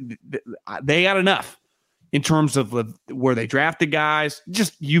 So they got enough in terms of where they drafted guys.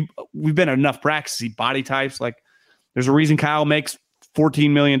 We've been at enough practice, see body types. Like there's a reason Kyle makes $14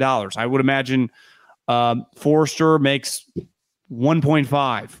 million. I would imagine Forrester makes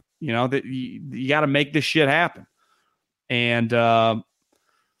 1.5. That you got to make this shit happen. And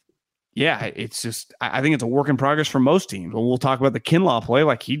it's just I think it's a work in progress for most teams. We'll talk about the Kinlaw play.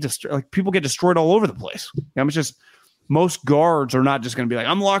 Like people get destroyed all over the place. It's just most guards are not just going to be like,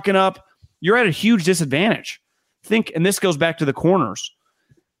 I'm locking up. You're at a huge disadvantage. And this goes back to the corners.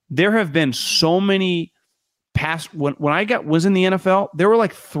 There have been so many when I was in the NFL, there were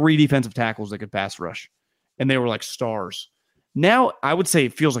like 3 defensive tackles that could pass rush, and they were like stars. Now, I would say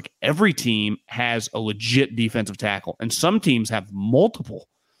it feels like every team has a legit defensive tackle, and some teams have multiple.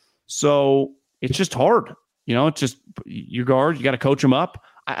 So it's just hard. It's just your guard, you got to coach them up.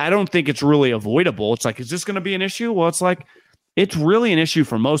 I don't think it's really avoidable. It's like, is this going to be an issue? Well, it's like, it's really an issue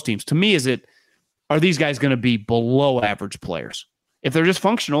for most teams. To me, are these guys going to be below average players? If they're just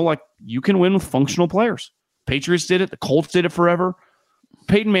functional, like you can win with functional players. Patriots did it. The Colts did it forever.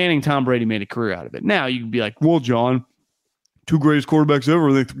 Peyton Manning, Tom Brady made a career out of it. Now you can be like, well, John, 2 greatest quarterbacks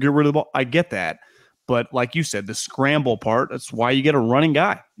ever. They get rid of the ball. I get that. But like you said, the scramble part, that's why you get a running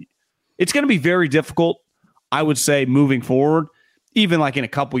guy. It's going to be very difficult, I would say, moving forward. even like in a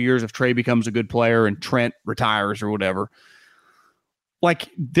couple years, if Trey becomes a good player and Trent retires or whatever, like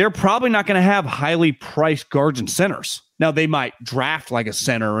they're probably not going to have highly priced guards and centers. Now they might draft like a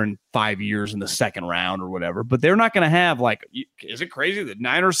center in 5 years in the second round or whatever, but they're not going to have like, is it crazy that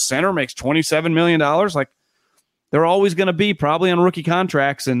Niners center makes $27 million? Like they're always going to be probably on rookie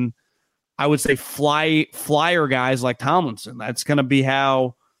contracts. And I would say flyer guys like Tomlinson. That's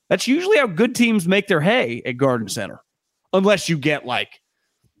usually how good teams make their hay at guard and center. Unless you get like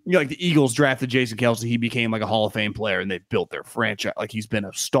the Eagles drafted Jason Kelce, he became like a Hall of Fame player and they built their franchise. Like he's been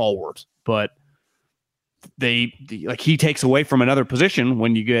a stalwart, but he takes away from another position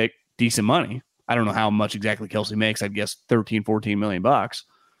when you get decent money. I don't know how much exactly Kelce makes. I'd guess 13, 14 million bucks.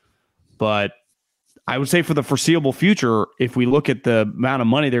 But I would say for the foreseeable future, if we look at the amount of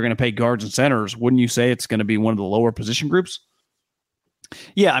money they're going to pay guards and centers, wouldn't you say it's going to be one of the lower position groups?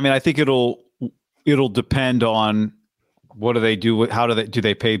 Yeah, I mean, I think it'll depend on what do they do? How do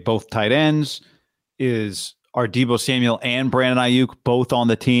they pay both tight ends? Are Deebo Samuel and Brandon Ayuk both on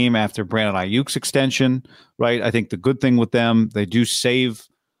the team after Brandon Ayuk's extension? Right. I think the good thing with them, they do save.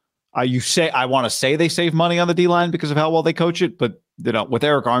 I want to say they save money on the D line because of how well they coach it, but with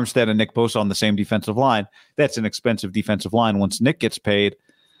Eric Armstead and Nick Bosa on the same defensive line, that's an expensive defensive line once Nick gets paid.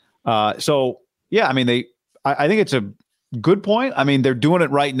 So yeah, I mean, I think it's a good point. I mean, they're doing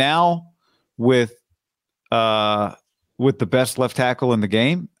it right now with the best left tackle in the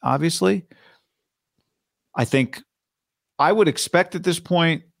game, obviously. I think I would expect at this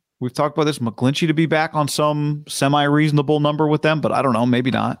point, we've talked about this, McGlinchey to be back on some semi-reasonable number with them, but I don't know,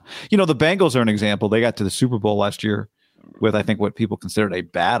 maybe not. The Bengals are an example. They got to the Super Bowl last year with, I think, what people considered a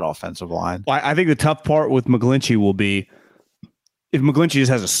bad offensive line. Well, I think the tough part with McGlinchey will be if McGlinchey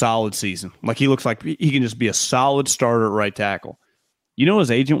just has a solid season. Like he looks like he can just be a solid starter at right tackle. You know what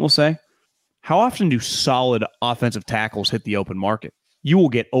his agent will say? How often do solid offensive tackles hit the open market? You will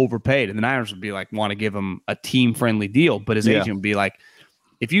get overpaid. And the Niners would be like, want to give him a team-friendly deal. But his agent would be like,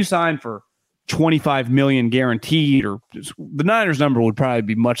 if you sign for $25 million guaranteed, or the Niners number would probably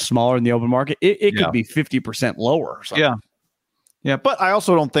be much smaller in the open market. It could be 50% lower or something. Yeah. But I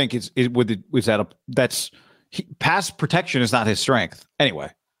also don't think pass protection is not his strength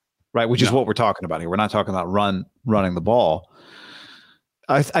anyway, right? Which is what we're talking about here. We're not talking about running the ball.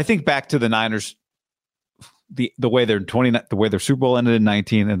 I think back to the Niners, the way their Super Bowl ended in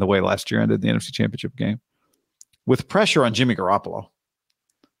 19 and the way last year ended the NFC Championship game with pressure on Jimmy Garoppolo.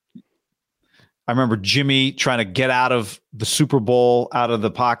 I remember Jimmy trying to get out of the Super Bowl, out of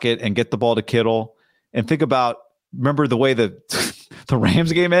the pocket and get the ball to Kittle. And remember the way the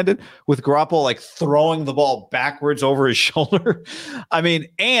Rams game ended with Garoppolo like throwing the ball backwards over his shoulder. I mean,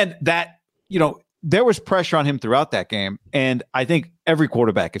 and that, there was pressure on him throughout that game. And I think every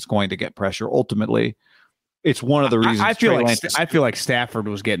quarterback is going to get pressure ultimately. It's one of the reasons. I feel like Stafford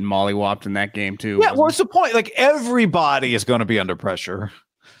was getting mollywopped in that game too. Yeah, what's the point? Like everybody is going to be under pressure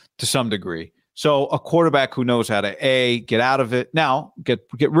to some degree. So a quarterback who knows how to get out of it. Now, get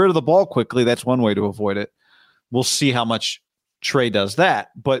rid of the ball quickly. That's one way to avoid it. We'll see how much Trey does that.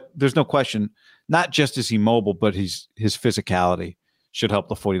 But there's no question, not just is he mobile, but his physicality should help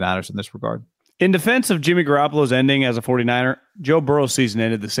the 49ers in this regard. In defense of Jimmy Garoppolo's ending as a 49er, Joe Burrow's season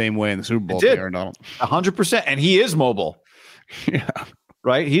ended the same way in the Super Bowl. It did. 100%. And he is mobile. Yeah.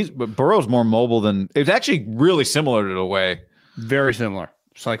 Right? But Burrow's more mobile than – it's actually really similar to the way. Very similar.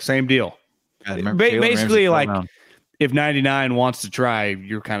 It's like same deal. Basically, like if 99 wants to try,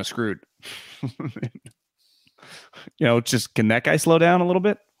 you're kind of screwed. Just can that guy slow down a little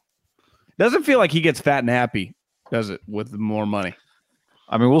bit? Doesn't feel like he gets fat and happy, does it, with more money?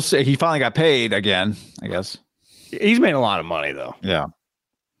 I mean, we'll see. He finally got paid again, I guess. He's made a lot of money, though. Yeah.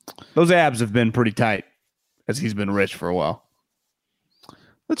 Those abs have been pretty tight as he's been rich for a while.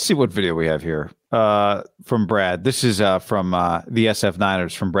 Let's see what video we have here from Brad. This is from the SF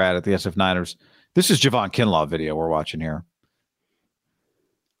Niners, from Brad at the SF Niners. This is Javon Kinlaw video we're watching here.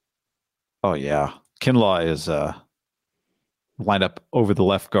 Oh, yeah. Kinlaw is lined up over the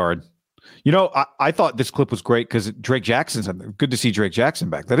left guard. I thought this clip was great because Drake Jackson's good to see Drake Jackson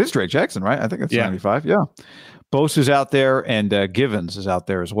back. That is Drake Jackson, right? I think that's 95. Yeah. Bose is out there and Givens is out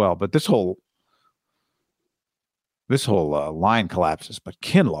there as well. But this whole line collapses. But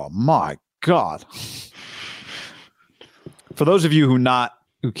Kinlaw, my God. For those of you who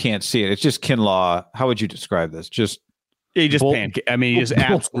can't see it, it's just Kinlaw. How would you describe this? He just he just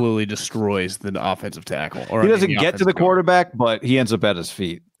absolutely destroys the offensive tackle. He doesn't get to the quarterback, but he ends up at his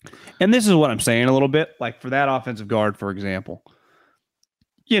feet. And this is what I'm saying a little bit. Like for that offensive guard, for example,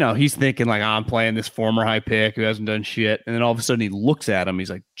 he's thinking like, I'm playing this former high pick who hasn't done shit. And then all of a sudden he looks at him. He's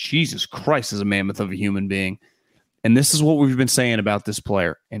like, Jesus Christ is a mammoth of a human being. And this is what we've been saying about this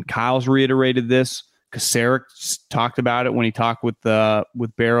player. And Kyle's reiterated this. Kasarik talked about it when he talked with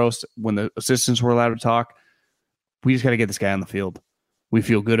Barrows, when the assistants were allowed to talk. We just got to get this guy on the field. We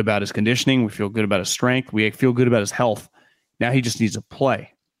feel good about his conditioning. We feel good about his strength. We feel good about his health. Now he just needs to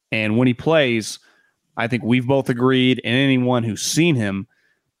play. And when he plays, I think we've both agreed, and anyone who's seen him,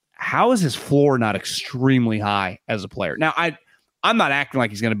 how is his floor not extremely high as a player? Now, I'm not acting like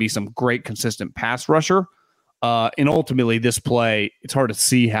he's going to be some great consistent pass rusher. And ultimately, this play, it's hard to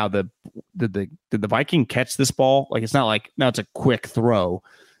see how did the Viking catch this ball? Like, it's not like, now it's a quick throw.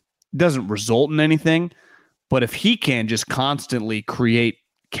 It doesn't result in anything. But if he can just constantly create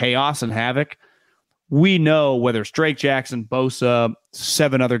chaos and havoc, we know whether it's Drake Jackson, Bosa,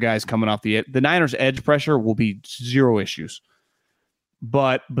 7 other guys coming off the Niners' edge pressure will be 0 issues.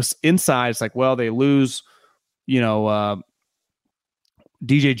 But inside, it's like, well, they lose, DJ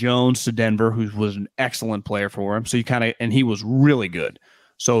Jones to Denver, who was an excellent player for him. So and he was really good.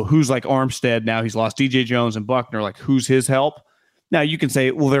 So who's like Armstead now? He's lost DJ Jones and Buckner. Like, who's his help? Now you can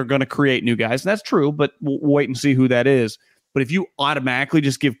say, well, they're going to create new guys. And that's true, but we'll wait and see who that is. But if you automatically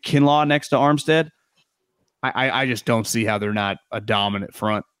just give Kinlaw next to Armstead, I just don't see how they're not a dominant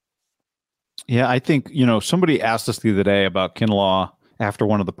front. Yeah, I think, somebody asked us the other day about Kinlaw after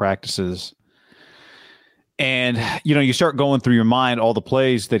one of the practices. And, you start going through your mind all the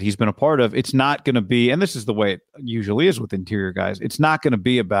plays that he's been a part of. It's not going to be, and this is the way it usually is with interior guys, it's not going to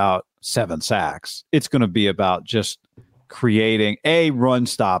be about 7 sacks. It's going to be about just creating A, run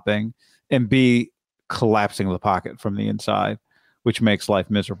stopping, and B, collapsing the pocket from the inside, which makes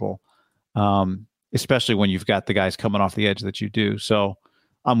life miserable, especially when you've got the guys coming off the edge that you do. So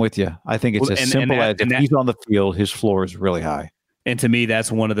I'm with you. I think it's simple as if he's on the field, his floor is really high. And to me,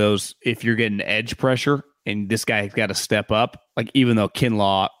 that's one of those, if you're getting edge pressure and this guy's got to step up, like even though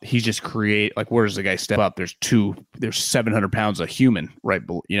Kinlaw, he's just where does the guy step up? There's 700 pounds of human, right?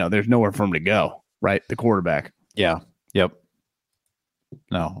 There's nowhere for him to go, right? The quarterback. Yeah. Yep.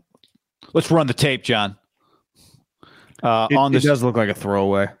 No. Let's run the tape, John. It does look like a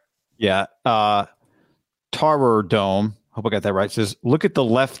throwaway. Yeah. Tarver Dome, hope I got that right, says, look at the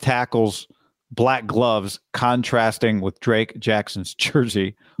left tackle's black gloves contrasting with Drake Jackson's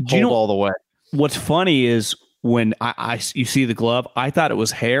jersey. Hold all the way. What's funny is when you see the glove, I thought it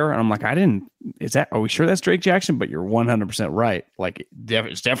was hair, and I'm like, are we sure that's Drake Jackson? But you're 100% right. Like,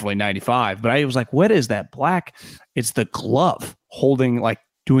 it's definitely 95. But I was like, what is that black? It's the glove holding, like,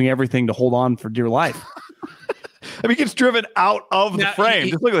 doing everything to hold on for dear life. I mean, he gets driven out of the frame.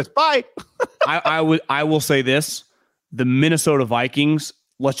 Just look at this. Bye. I will say this. The Minnesota Vikings,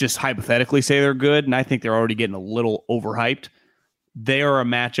 let's just hypothetically say they're good, and I think they're already getting a little overhyped. They are a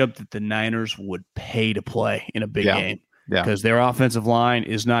matchup that the Niners would pay to play in a big game because their offensive line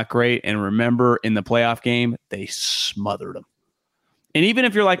is not great. And remember, in the playoff game, they smothered them. And even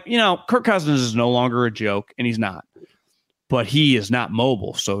if you're like, Kirk Cousins is no longer a joke, and he's not, but he is not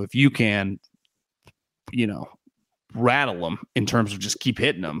mobile. So if you can, rattle them in terms of just keep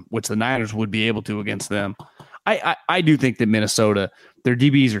hitting them, which the Niners would be able to against them. I do think that Minnesota, their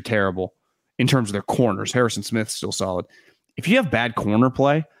DBs are terrible in terms of their corners. Harrison Smith's still solid. If you have bad corner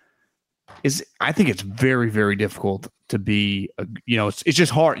play, I think it's very, very difficult to be, it's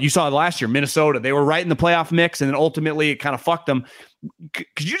just hard. You saw last year, Minnesota, they were right in the playoff mix, and then ultimately it kind of fucked them.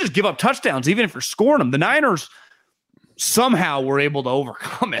 Because you just give up touchdowns, even if you're scoring them. The Niners somehow were able to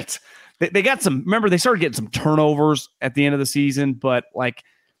overcome it. They got they started getting some turnovers at the end of the season, but like,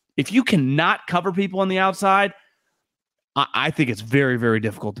 if you cannot cover people on the outside, I think it's very, very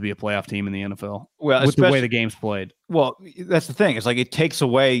difficult to be a playoff team in the NFL. Well, with the way the game's played. Well, that's the thing. It's like it takes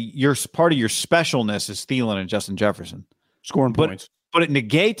away part of your specialness is Thielen and Justin Jefferson scoring points, but it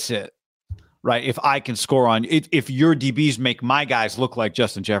negates it, right? If I can score on it, if your DBs make my guys look like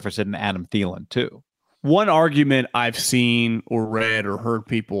Justin Jefferson and Adam Thielen too. One argument I've seen or read or heard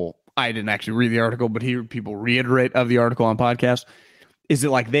people, I didn't actually read the article, but hear people reiterate of the article on podcast, is it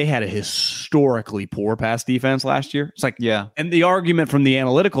like they had a historically poor pass defense last year? It's like, yeah. And the argument from the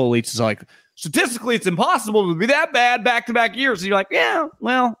analytical elites is like, statistically, it's impossible to be that bad back-to-back years. And you're like, yeah,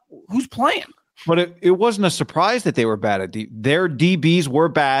 well, who's playing? But it wasn't a surprise that they were bad at their DBs were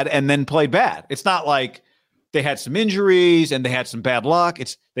bad and then played bad. It's not like they had some injuries and they had some bad luck.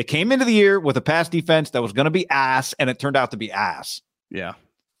 They came into the year with a pass defense that was going to be ass, and it turned out to be ass. Yeah.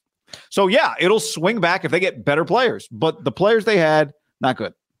 So, yeah, it'll swing back if they get better players. But the players they had, not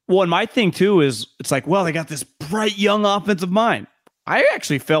good. Well, and my thing, too, is it's like, well, they got this bright young offensive mind. I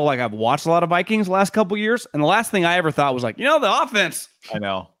actually felt like I've watched a lot of Vikings the last couple years, and the last thing I ever thought was like, the offense. I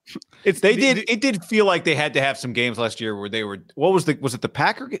know. It did feel like they had to have some games last year where they were. Was it the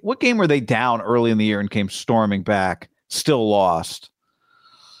Packer? What game were they down early in the year and came storming back? Still lost.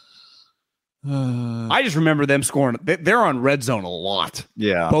 I just remember them scoring. They're on red zone a lot.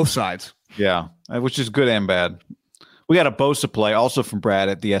 Yeah, both sides. Yeah, which is good and bad. We got a Bosa play also from Brad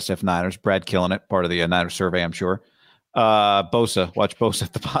at the SF Niners. Brad killing it. Part of the Niners survey, I'm sure. Bosa, watch Bosa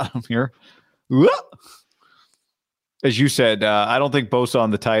at the bottom here. As you said, I don't think Bosa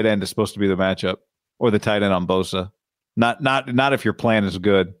on the tight end is supposed to be the matchup, or the tight end on Bosa. Not if your plan is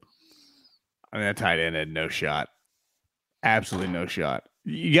good. I mean, that tight end had no shot. Absolutely no shot.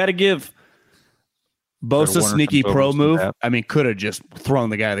 You got to give Bosa a sneaky pro move. I mean, could have just thrown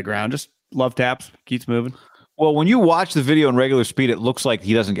the guy to the ground. Just love taps, keeps moving. Well, when you watch the video in regular speed, it looks like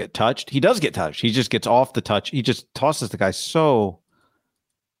he doesn't get touched. He does get touched. He just gets off the touch. He just tosses the guy so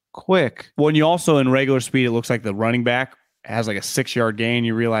quick. When you also in regular speed, it looks like the running back has like a 6-yard gain.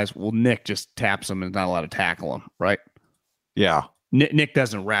 You realize, well, Nick just taps him and is not allowed to tackle him, right? Yeah. Nick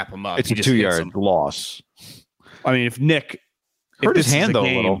doesn't wrap him up. It's a 2-yard loss. I mean, if Nick hurt his hand though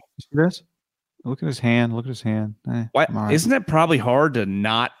a little. See this? Look at his hand. Look at his hand. Right. Isn't it probably hard to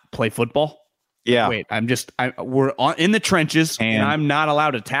not play football? Yeah. Wait, we're in the trenches and I'm not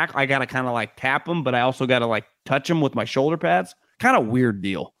allowed to tackle. I got to kind of like tap him, but I also got to like touch him with my shoulder pads. Kind of weird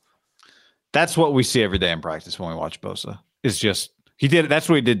deal. That's what we see every day in practice when we watch Bosa. It's just, he did it. That's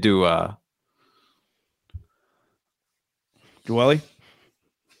what he did to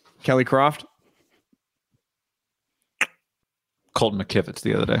Kelly Croft. Colton McKivitz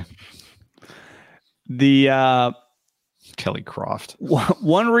the other day. The Kelly Croft.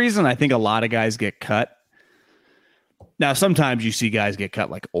 One reason I think a lot of guys get cut. Now, sometimes you see guys get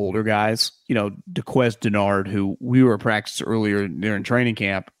cut like older guys. DeQuez Denard, who we were practicing earlier during training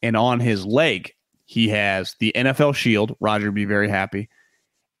camp, and on his leg, he has the NFL shield. Roger would be very happy.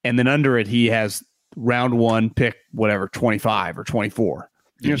 And then under it, he has round 1, pick whatever, 25 or 24.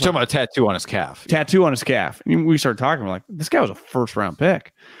 You're talking about a tattoo on his calf. Tattoo on his calf. And we started talking, we're like, this guy was a first-round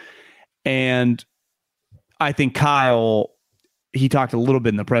pick. And I think Kyle, he talked a little bit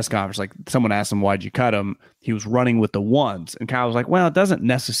in the press conference, like someone asked him, why'd you cut him? He was running with the ones. And Kyle was like, well, it doesn't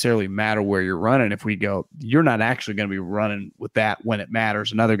necessarily matter where you're running. If we go, you're not actually going to be running with that when it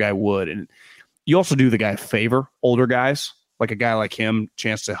matters. Another guy would. And you also do the guy a favor, older guys, like a guy like him,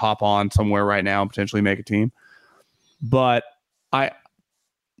 chance to hop on somewhere right now and potentially make a team. But a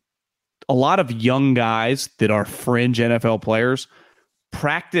lot of young guys that are fringe NFL players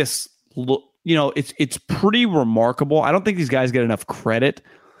practice, it's pretty remarkable. I don't think these guys get enough credit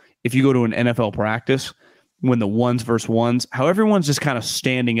if you go to an NFL practice when the ones versus ones, how everyone's just kind of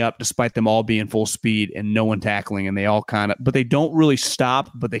standing up despite them all being full speed and no one tackling, and they all but they don't really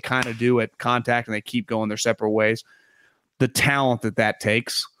stop, but they kind of do at contact and they keep going their separate ways. The talent that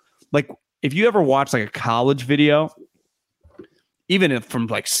takes, like if you ever watch like a college video, even if from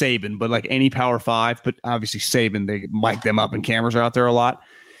like Saban, but like any Power 5, but obviously Saban, they mic them up and cameras are out there a lot.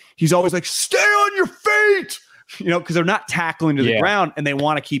 He's always like, stay on your feet, because they're not tackling to the ground and they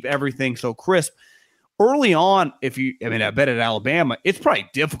want to keep everything so crisp. Early on, I bet at Alabama, it's probably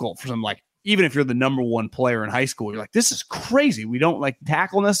difficult for some, like, even if you're the number one player in high school, you're like, this is crazy. We don't like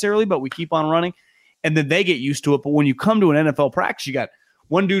tackle necessarily, but we keep on running. And then they get used to it. But when you come to an NFL practice, you got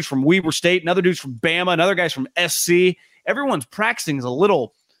one dude's from Weber State, another dude's from Bama, another guy's from SC. Everyone's practicing is a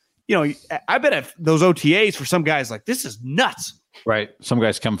little, I bet if those OTAs for some guys, like, this is nuts. Right. Some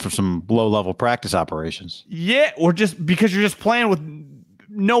guys come from some low-level practice operations. Yeah, or just because you're just playing with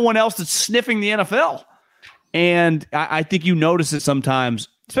no one else that's sniffing the NFL. And I think you notice it sometimes,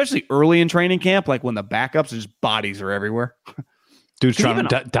 especially early in training camp, like when the backups, just bodies are everywhere. Dude's trying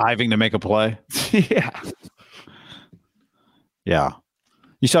diving to make a play. Yeah. Yeah.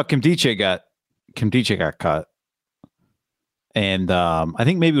 You saw Kim Diche got cut. And I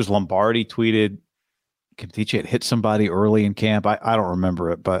think maybe it was Lombardi tweeted Kim Diche had hit somebody early in camp. I don't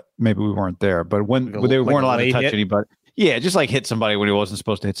remember it, but maybe we weren't there. But when they weren't allowed to touch anybody. Yeah, just like hit somebody when he wasn't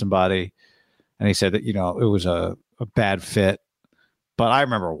supposed to hit somebody. And he said that, it was a bad fit. But I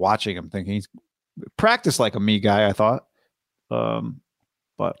remember watching him thinking he's practiced like a me guy, I thought.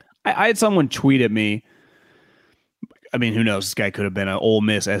 But I had someone tweet at me. I mean, who knows? This guy could have been an Ole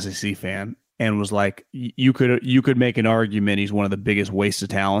Miss SEC fan and was like, you could make an argument he's one of the biggest waste of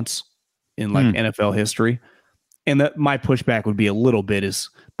talents in like NFL history. And that my pushback would be a little bit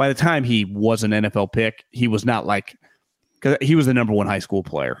is by the time he was an NFL pick, he was not like, because he was the number one high school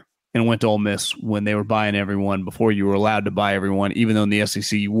player and went to Ole Miss when they were buying everyone before you were allowed to buy everyone, even though in the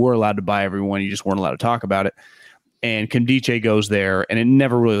SEC you were allowed to buy everyone. You just weren't allowed to talk about it. and Nkemdiche goes there, and it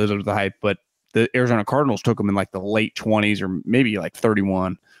never really lives up to the hype. But the Arizona Cardinals took him in like the late 20s or maybe like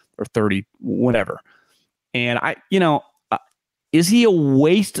 31 or 30, whatever. And is he a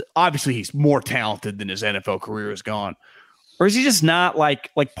waste? Obviously, he's more talented than his NFL career has gone. Or is he just not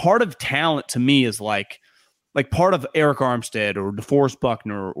like part of talent to me is like part of Eric Armstead or DeForest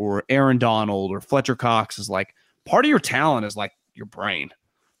Buckner or Aaron Donald or Fletcher Cox is like part of your talent is like your brain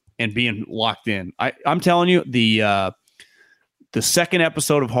and being locked in. I'm telling you, the second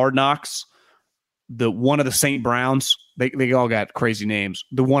episode of Hard Knocks, the one of the St. Browns, they all got crazy names.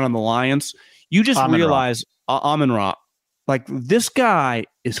 The one on the Lions, you just realize Amon-Ra, like this guy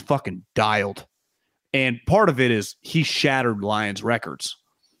is fucking dialed. And part of it is he shattered Lions records.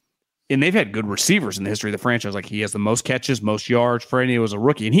 And they've had good receivers in the history of the franchise. Like he has the most catches, most yards. Freddie was a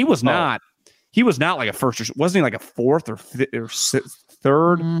rookie. And he was not like a first, wasn't he like a fourth or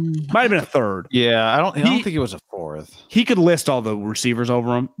third? Might have been a third. Yeah, I don't think he was a fourth. He could list all the receivers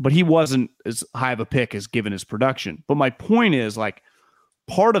over him, but he wasn't as high of a pick as given his production. But my point is, like,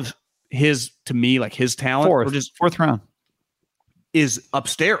 part of his, to me, like his talent, fourth round, is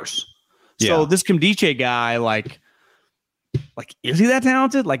upstairs. Yeah. So this Nkemdiche guy, like, is he that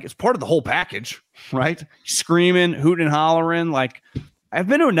talented? Like, it's part of the whole package, right? Screaming, hooting and hollering. Like, I've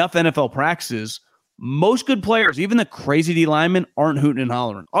been to enough NFL practices. Most good players, even the crazy D linemen, aren't hooting and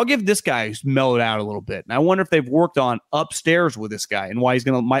hollering. I'll give this guy who's mellowed out a little bit. And I wonder if they've worked on upstairs with this guy and why he's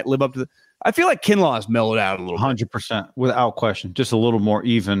might live up to I feel like Kinlaw has mellowed out a little 100%, without question. Just a little more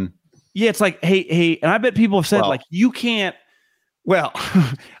even. Yeah, it's like, hey, and I bet people have said, like, you can't. Well,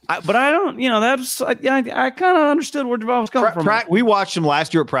 but I don't, that's, I kind of understood where Duval was coming from. We watched him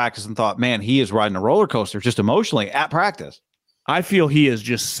last year at practice and thought, man, he is riding a roller coaster just emotionally at practice. I feel he has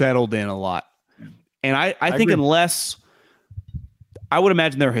just settled in a lot. And I think agree. Unless I would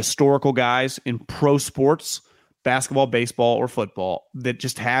imagine there are historical guys in pro sports, basketball, baseball, or football that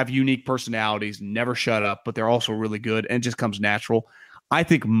just have unique personalities, never shut up, but they're also really good and it just comes natural. I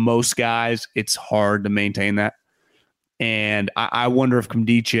think most guys, it's hard to maintain that. And I wonder if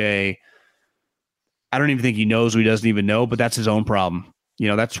Nkemdiche, I don't even think he knows what he doesn't even know, but that's his own problem.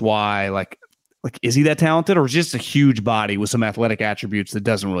 That's why, like, is he that talented or is just a huge body with some athletic attributes that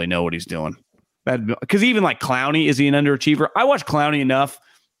doesn't really know what he's doing? Because even like Clowney, is he an underachiever? I watched Clowney enough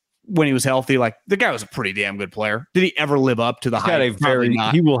when he was healthy. Like, the guy was a pretty damn good player. Did he ever live up to the hype?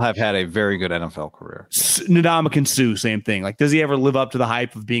 He will have had a very good NFL career. Ndamukong Suh, same thing. Like, does he ever live up to the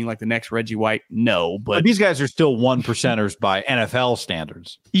hype of being like the next Reggie White? No, but these guys are still 1%ers by NFL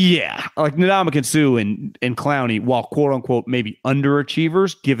standards. Yeah, like Ndamukong Suh and Clowney, while quote unquote maybe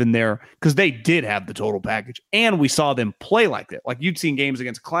underachievers, given because they did have the total package, and we saw them play like that. Like, you'd seen games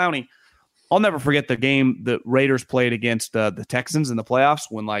against Clowney. I'll never forget the game the Raiders played against the Texans in the playoffs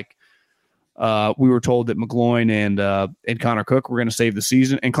when we were told that McGloin and Connor Cook were going to save the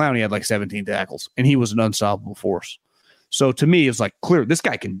season, and Clowney had like 17 tackles, and he was an unstoppable force. So to me, it's like clear this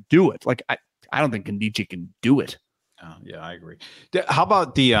guy can do it. Like, I don't think Nkemdiche can do it. Oh, yeah, I agree. How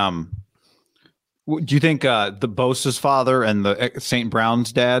about the do you think the Bosa's father and the St.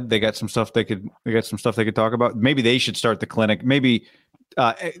 Brown's dad, they got some stuff they could talk about? Maybe they should start the clinic. Maybe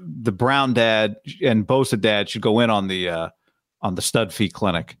the Brown dad and Bosa dad should go in on the stud fee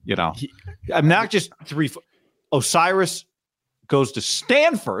clinic. I'm not just Osiris goes to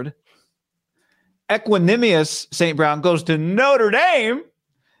Stanford, Equanimous St. Brown goes to Notre Dame,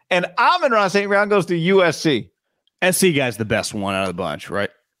 and Amon-Ra St. Brown goes to USC. SC guy's the best one out of the bunch,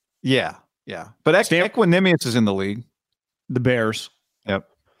 right? Yeah. But Equanimous is in the league. The Bears. Yep.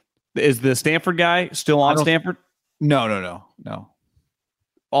 Is the Stanford guy still on Stanford? No.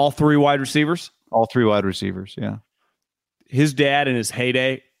 All three wide receivers? All three wide receivers, yeah. His dad in his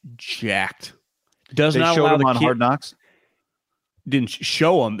heyday, jacked. They not showed allow him on Hard Knocks? Didn't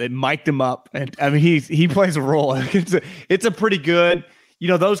show him. They mic'd him up. And I mean, he plays a role. It's a pretty good,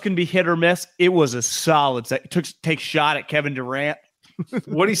 those can be hit or miss. It was a solid set. Take shot at Kevin Durant.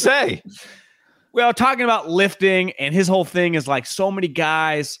 What'd he say? Well, talking about lifting, and his whole thing is like so many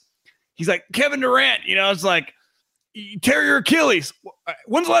guys. He's like, Kevin Durant, it's like, you tear your Achilles.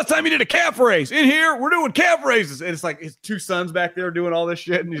 When's the last time you did a calf raise? In here, we're doing calf raises. And it's like his two sons back there doing all this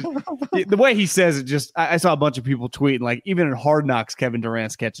shit. And the way he says it, I saw a bunch of people tweeting, like, even in Hard Knocks, Kevin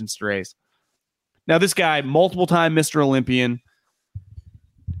Durant's catching strays. Now, this guy, multiple time Mr. Olympian,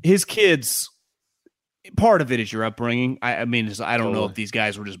 his kids, part of it is your upbringing. I mean, I don't know if these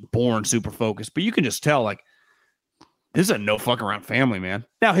guys were just born super focused, but you can just tell, like, this is a no fuck around family, man.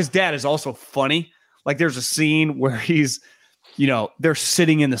 Now, his dad is also funny. Like, there's a scene where he's, they're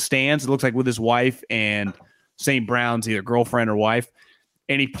sitting in the stands, it looks like, with his wife and St. Brown's either girlfriend or wife.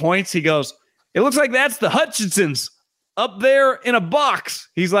 And he points, he goes, It looks like that's the Hutchinsons up there in a box.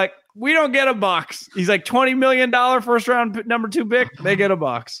 He's like, we don't get a box. He's like $20 million first round number 2 pick. They get a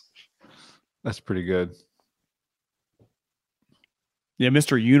box. That's pretty good. Yeah,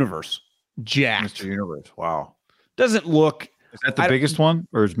 Mr. Universe. Jacked. Mr. Universe. Wow. Doesn't look. Is that the biggest one?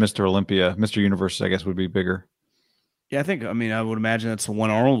 Or is Mr. Olympia? Mr. Universe, I guess, would be bigger. Yeah, I would imagine that's the one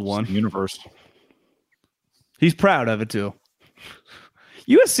Arnold one. Universe. He's proud of it, too.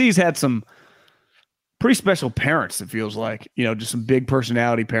 USC's had some pretty special parents, it feels like. Just some big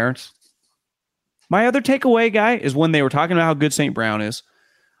personality parents. My other takeaway, guy, is when they were talking about how good St. Brown is.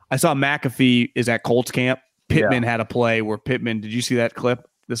 I saw McAfee is at Colts camp. Pittman had a play where Pittman, did you see that clip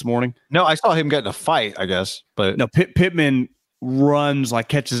this morning? No, I saw him get in a fight, I guess. But no, Pittman runs,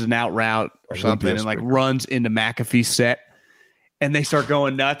 catches an out route or something and runs into McAfee's set. And they start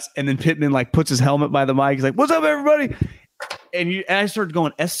going nuts. And then Pittman puts his helmet by the mic. He's like, "What's up, everybody?" And I started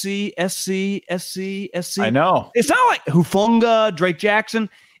going SC. I know. It's not like Hufanga, Drake Jackson.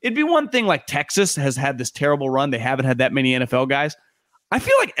 It'd be one thing Texas has had this terrible run. They haven't had that many NFL guys. I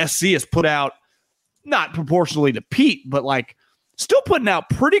feel like SC has put out, not proportionally to Pete, but still putting out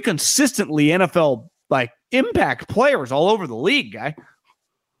pretty consistently NFL impact players all over the league, guy.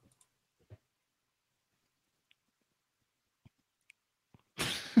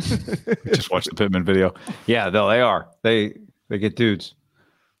 Just watch the Pittman video. Yeah, no, they are. They get dudes.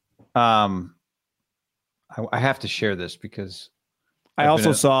 I have to share this because I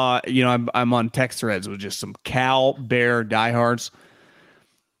also saw, I'm on text threads with just some Cal Bear diehards.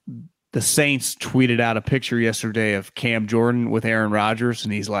 The Saints tweeted out a picture yesterday of Cam Jordan with Aaron Rodgers,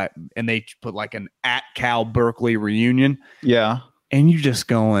 and and they put an at Cal Berkeley reunion. Yeah. And you're just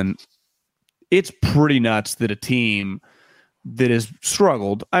going, it's pretty nuts that a team that has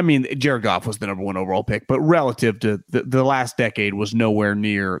struggled. I mean, Jared Goff was the number 1 overall pick, but relative to the last decade was nowhere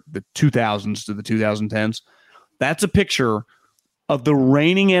near the 2000s to the 2010s. That's a picture of the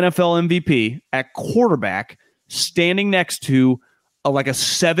reigning NFL MVP at quarterback standing next to a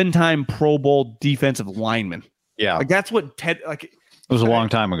 7-time Pro Bowl defensive lineman. Yeah. That's what Ted, it was a long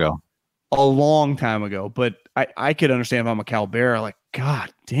time ago. A long time ago. But I could understand if I'm a Cal Bear,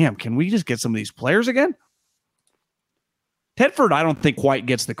 God damn, can we just get some of these players again? Tedford, I don't think quite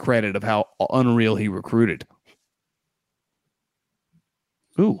gets the credit of how unreal he recruited.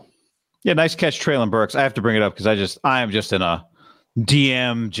 Ooh. Yeah, nice catch, Treylon Burks. I have to bring it up because I am just in a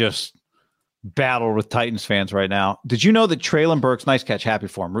DM battle with Titans fans right now. Did you know that Treylon Burks, nice catch, happy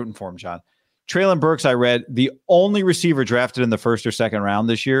for him, rooting for him, John. Treylon Burks, I read, the only receiver drafted in the first or second round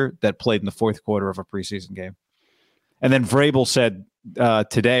this year that played in the fourth quarter of a preseason game. And then Vrabel said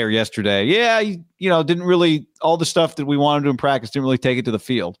today or yesterday, didn't really, all the stuff that we wanted to in practice didn't really take it to the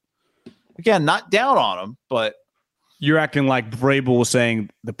field. Again, not down on him, but. You're acting like Vrabel was saying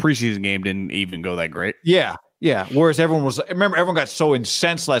the preseason game didn't even go that great. Yeah. Yeah. Whereas everyone got so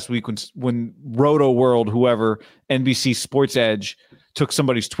incensed last week when Roto World, whoever, NBC Sports Edge took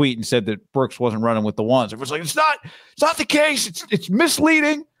somebody's tweet and said that Burks wasn't running with the ones. It was it's not the case. It's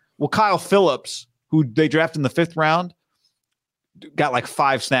misleading. Well, Kyle Phillips, who they drafted in the 5th round, got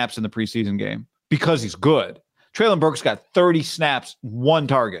 5 snaps in the preseason game because he's good. Treylon Burks got 30 snaps, 1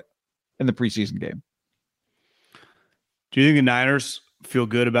 target in the preseason game. Do you think the Niners feel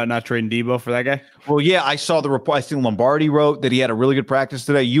good about not trading Debo for that guy? Well, yeah, I saw the report. I think Lombardi wrote that he had a really good practice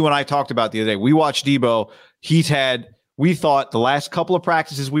today. You and I talked about the other day. We watched Debo. We thought the last couple of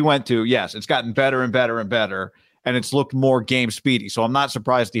practices we went to, yes, it's gotten better and better and better, and it's looked more game speedy. So I'm not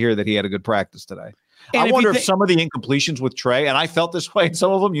surprised to hear that he had a good practice today. And I wonder if some of the incompletions with Trey, and I felt this way in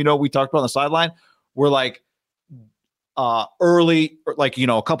some of them, we talked about on the sideline, were early,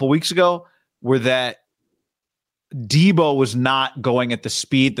 a couple weeks ago, were that Debo was not going at the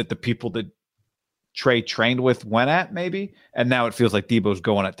speed that the people that Trey trained with went at, maybe. And now it feels like Debo's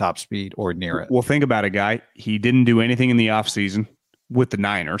going at top speed or near it. Well, think about it, guy. He didn't do anything in the offseason with the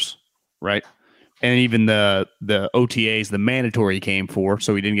Niners, right? And even the OTAs, the mandatory he came for,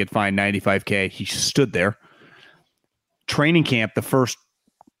 so he didn't get fined $95K. He stood there. Training camp, at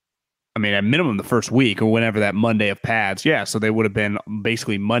minimum the first week or whenever that Monday of pads. Yeah, so they would have been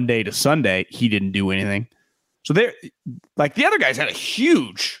basically Monday to Sunday. He didn't do anything. So they're the other guys had a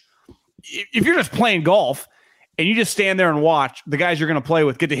huge. If you're just playing golf and you just stand there and watch the guys you're going to play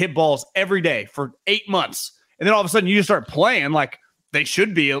with get to hit balls every day for 8 months, and then all of a sudden you just start playing they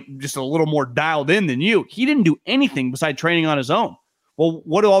should be just a little more dialed in than you. He didn't do anything besides training on his own. Well,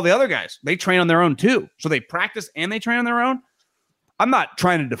 what do all the other guys? They train on their own too. So they practice and they train on their own. I'm not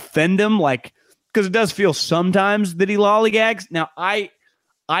trying to defend him because it does feel sometimes that he lollygags. Now, I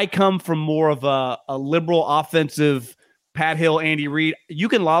come from more of a liberal offensive Pat Hill, Andy Reid. You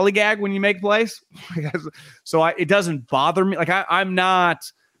can lollygag when you make plays. So it doesn't bother me. Like I'm not,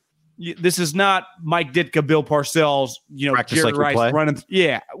 this is not Mike Ditka, Bill Parcells, Practice Jerry like Rice running.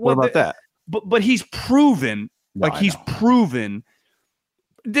 Yeah. What about that? But he's proven, proven,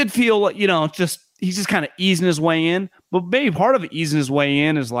 did feel like, he's just kind of easing his way in. But maybe part of it easing his way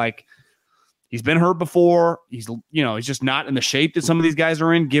in is like, he's been hurt before. He's just not in the shape that some of these guys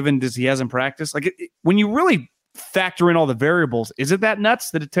are in, given that he hasn't practiced. Like when you really factor in all the variables, is it that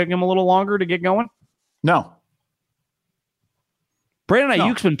nuts that it took him a little longer to get going? No. Brandon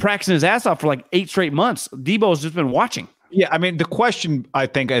Ayuk's been practicing his ass off for like 8 straight months. Debo's just been watching. Yeah, I mean, the question I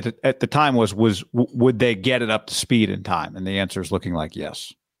think at the time was would they get it up to speed in time? And the answer is looking like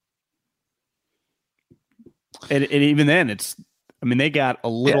yes. And even then, they got a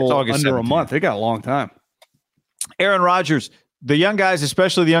little under 17. a month. They got a long time. Aaron Rodgers, the young guys,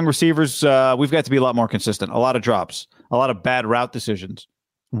 especially the young receivers, we've got to be a lot more consistent. A lot of drops, a lot of bad route decisions,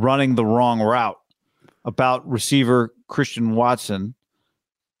 running the wrong route. About receiver Christian Watson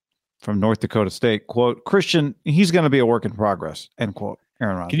from North Dakota State, quote, Christian, he's going to be a work in progress, end quote.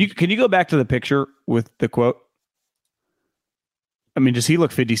 Aaron Rodgers. Can you go back to the picture with the quote? I mean, does he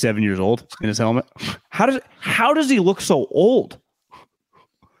look 57 years old in his helmet? How does he look so old?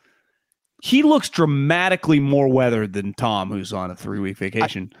 He looks dramatically more weathered than Tom, who's on a 3-week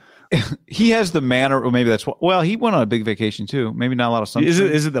vacation. He has the manner, or maybe that's what. Well, he went on a big vacation too. Maybe not a lot of sun. Is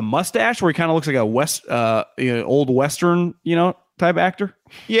it the mustache where he kind of looks like a old Western, type actor?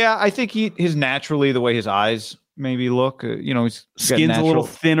 Yeah, I think his naturally the way his eyes maybe look. His skin's a little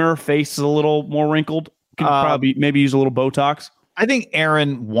thinner, face is a little more wrinkled. Could probably maybe use a little Botox. I think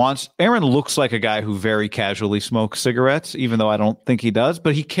Aaron looks like a guy who very casually smokes cigarettes, even though I don't think he does.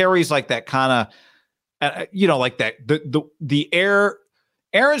 But he carries like that kind of, like that the air.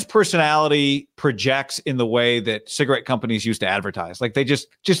 Aaron's personality projects in the way that cigarette companies used to advertise. Like they just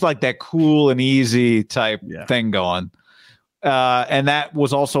like that cool and easy type thing going. And that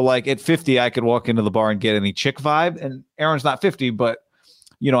was also like at 50, I could walk into the bar and get any chick vibe. And Aaron's not 50, but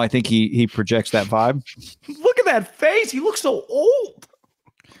I think he projects that vibe. Look at that face. He looks so old.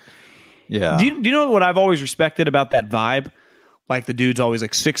 Yeah. Do you know what I've always respected about that vibe? Like the dude's always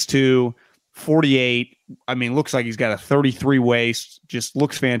like 6'2", 48. I mean, looks like he's got a 33 waist, just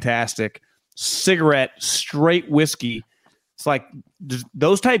looks fantastic. Cigarette, straight whiskey. It's like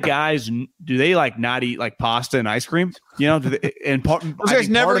those type guys, do they like not eat like pasta and ice cream? Those guys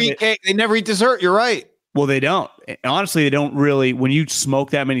never eat cake. They never eat dessert. You're right. Well, they don't. Honestly, they don't really. When you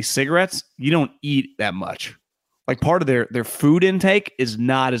smoke that many cigarettes, you don't eat that much. Like part of their food intake is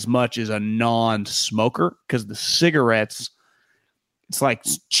not as much as a non-smoker because the cigarettes, it's like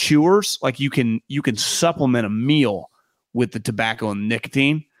chewers. Like you can supplement a meal with the tobacco and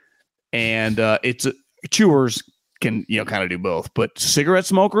nicotine, and chewers can kind of do both. But cigarette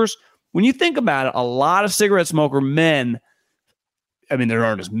smokers, when you think about it, a lot of cigarette smoker men. I mean, there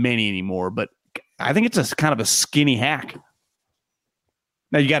aren't as many anymore, but I think it's a kind of a skinny hack.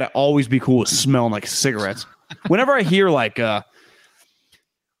 Now you got to always be cool with smelling like cigarettes. Whenever I hear like I'm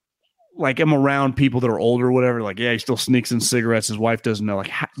around people that are older or whatever, like, yeah, he still sneaks in cigarettes. His wife doesn't know.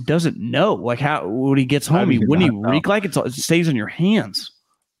 Like, doesn't know. Like, how when he gets home, wouldn't he reek like it stays in your hands?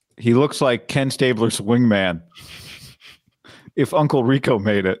 He looks like Ken Stabler's wingman. If Uncle Rico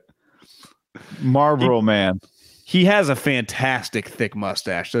made it. Marlboro Man. He has a fantastic thick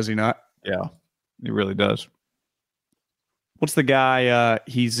mustache, does he not? Yeah, he really does. What's the guy?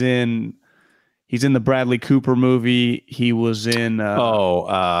 He's in the Bradley Cooper movie. He was in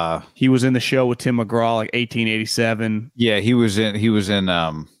he was in the show with Tim McGraw, like 1887. Yeah, he was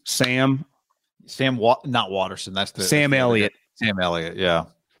in Sam not Watterson. That's the Sam Elliott. Sam Elliott, yeah.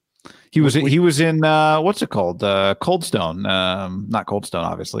 He was in what's it called? Cold Stone. Not Cold Stone,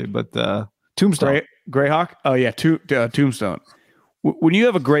 obviously, but Tombstone. Greyhawk? Oh yeah, Tombstone. When you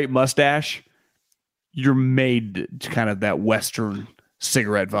have a great mustache, you're made to kind of that Western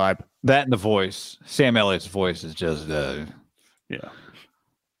cigarette vibe. That and the voice. Sam Elliott's voice is just yeah.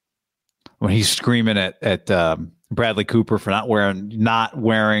 When he's screaming at Bradley Cooper for not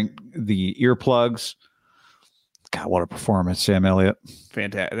wearing the earplugs. God, what a performance, Sam Elliott.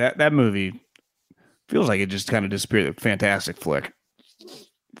 Fantastic. That movie feels like it just kind of disappeared. Fantastic flick.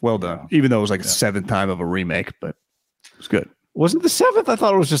 Well done. Even though it was like the 7th time of a remake, but it was good. Wasn't the 7th? I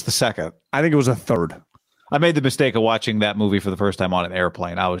thought it was just the 2nd. I think it was a 3rd. I made the mistake of watching that movie for the first time on an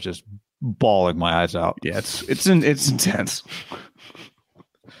airplane. I was just bawling my eyes out. Yeah, it's intense.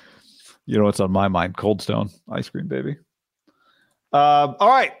 You know what's on my mind? Cold Stone ice cream, baby. All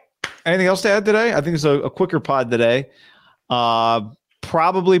right. Anything else to add today? I think it's a quicker pod today.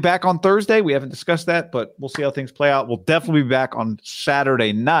 probably back on Thursday. We haven't discussed that, but we'll see how things play out. We'll definitely be back on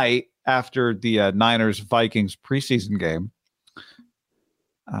Saturday night after the Niners-Vikings preseason game.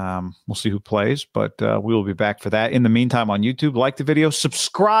 We'll see who plays, but we will be back for that. In the meantime, on YouTube, like the video,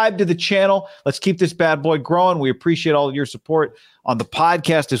 subscribe to the channel. Let's keep this bad boy growing. We appreciate all of your support on the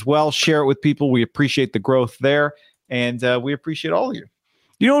podcast as well. Share it with people. We appreciate the growth there, and we appreciate all of you.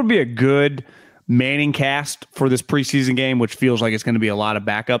 You know what would be a good Manning cast for this preseason game, which feels like it's going to be a lot of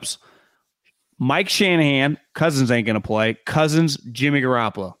backups? Mike Shanahan, Cousins ain't going to play. Cousins, Jimmy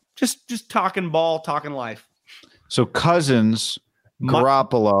Garoppolo. Just talking ball, talking life. So Cousins,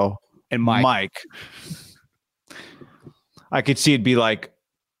 Garoppolo, and Mike. I could see it'd be like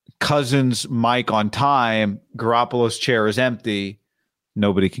Cousins, Mike on time. Garoppolo's chair is empty.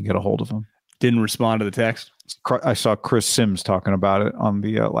 Nobody can get a hold of him. Didn't respond to the text. I saw Chris Sims talking about it on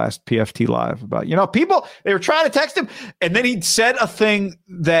the last PFT Live about, people, they were trying to text him. And then he said a thing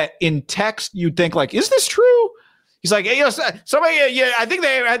that in text, you'd think like, is this true? He's like, hey, somebody, I think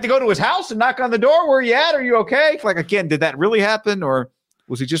they had to go to his house and knock on the door. Where are you at? Are you okay? Like, again, did that really happen? Or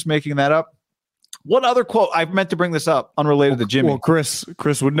was he just making that up? One other quote. I meant to bring this up unrelated to Jimmy. Well, Chris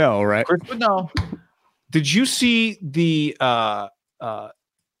would know, right? Chris would know. Did you see the,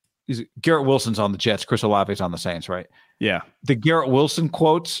 Garrett Wilson's on the Jets, Chris Olave's on the Saints, right? Yeah. The Garrett Wilson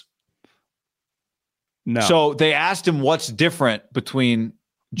quotes. No. So they asked him what's different between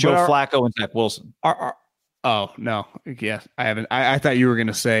Joe Flacco and Zach Wilson. Oh, no. Yeah, I haven't. I thought you were going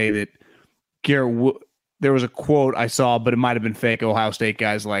to say that Garrett, there was a quote I saw, but it might have been fake. Ohio State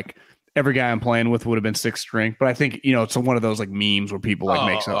guys like, every guy I'm playing with would have been sixth string. But I think, it's one of those like memes where people like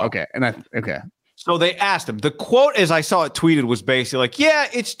make so. Okay. Okay. So they asked him. The quote, as I saw it tweeted, was basically like, yeah,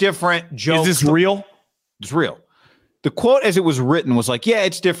 it's different. Joe, is this real? It's real. The quote, as it was written, was like, yeah,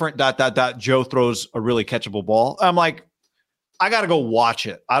 it's different. ... Joe throws a really catchable ball. I'm like, I got to go watch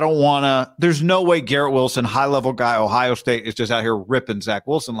it. I don't want to. There's no way Garrett Wilson, high-level guy, Ohio State, is just out here ripping Zach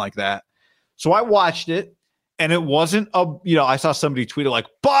Wilson like that. So I watched it, and it wasn't I saw somebody tweet it like,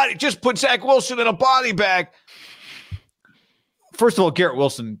 just put Zach Wilson in a body bag. First of all, Garrett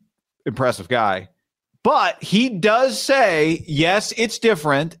Wilson, impressive guy. But he does say, yes, it's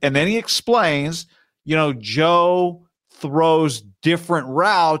different. And then he explains, Joe throws different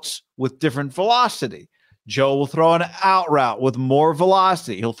routes with different velocity. Joe will throw an out route with more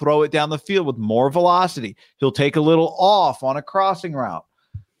velocity. He'll throw it down the field with more velocity. He'll take a little off on a crossing route.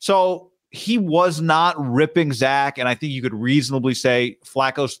 So he was not ripping Zach. And I think you could reasonably say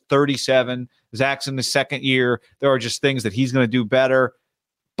Flacco's 37. Zach's in the second year. There are just things that he's going to do better.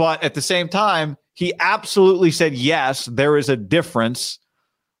 But at the same time, he absolutely said, yes, there is a difference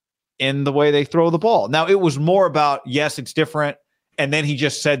in the way they throw the ball. Now, it was more about, yes, it's different. And then he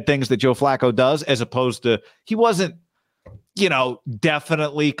just said things that Joe Flacco does, as opposed to, he wasn't,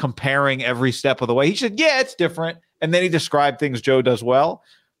 definitely comparing every step of the way. He said, yeah, it's different. And then he described things Joe does well.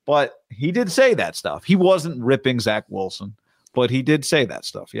 But he did say that stuff. He wasn't ripping Zach Wilson, but he did say that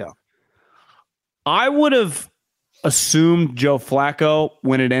stuff. Yeah. I would have assumed Joe Flacco,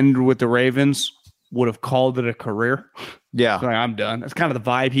 when it ended with the Ravens, would have called it a career. Yeah. Like, I'm done. That's kind of the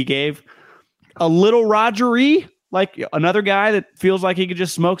vibe he gave. A little Roger-y, like another guy that feels like he could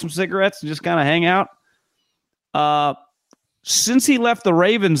just smoke some cigarettes and just kind of hang out. Since he left the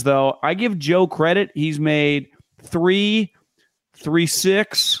Ravens, though, I give Joe credit. He's made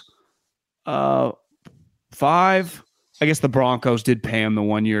 3.6, 5. I guess the Broncos did pay him the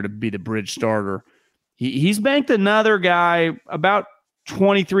 1 year to be the bridge starter. He's banked another guy about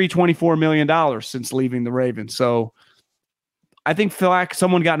 $23-24 million since leaving the Ravens. So I think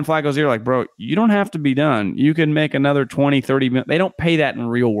someone got in Flacco's ear like, bro, you don't have to be done. You can make another 20-30 million. They don't pay that in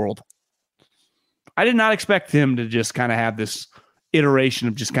real world. I did not expect him to just kind of have this iteration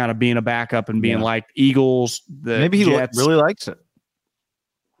of just kind of being a backup and being like Eagles. Maybe he Jets. Really likes it.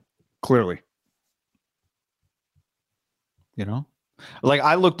 Clearly. Like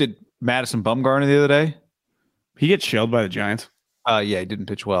I looked at Madison Bumgarner the other day. He gets shelled by the Giants. Yeah, he didn't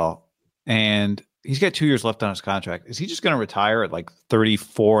pitch well. And he's got 2 years left on his contract. Is he just going to retire at like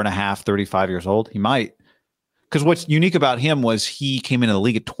 34 and a half, 35 years old? He might. Because what's unique about him was he came into the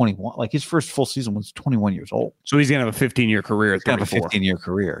league at 21. Like his first full season was 21 years old. So he's going to have a 15-year career at 34. Have a 15-year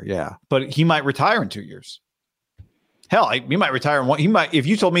career, yeah. But he might retire in 2 years. Hell, he might retire in one. He might. If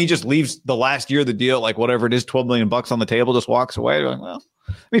you told me he just leaves the last year of the deal, like whatever it is, $12 million on the table, just walks away. You're like, well,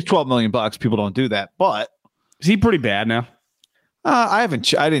 it's $12 million. People don't do that. But is he pretty bad now? I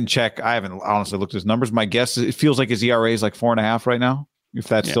didn't check. I haven't honestly looked at his numbers. My guess is it feels like his ERA is like 4.5 right now, if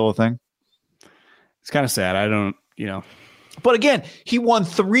that's still a thing. It's kind of sad. I don't, But again, he's won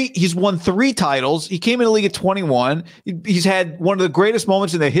three titles. He came in the league at 21. He's had one of the greatest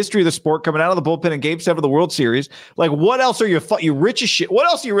moments in the history of the sport coming out of the bullpen in Game 7 of the World Series. Like, what else are you rich as shit? What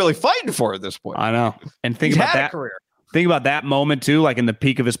else are you really fighting for at this point? I know. And think about that career. Think about that moment too, like in the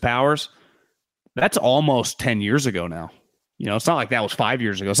peak of his powers. That's almost 10 years ago now. You know, it's not like that was 5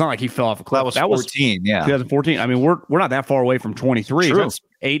 years ago. It's not like he fell off a cliff. That was 14, yeah. 2014. I mean, we're not that far away from 23. True. That's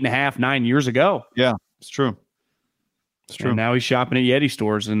 8.5, 9 years ago. Yeah, it's true. It's true. And now he's shopping at Yeti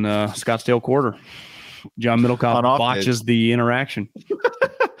stores in Scottsdale Quarter. John Middlecoff botches the interaction.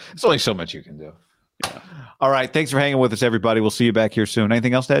 There's only so much you can do. Yeah. All right. Thanks for hanging with us, everybody. We'll see you back here soon.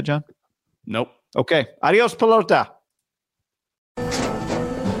 Anything else to add, John? Nope. Okay. Adios, pelota.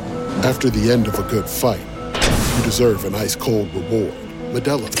 After the end of a good fight, you deserve an ice-cold reward.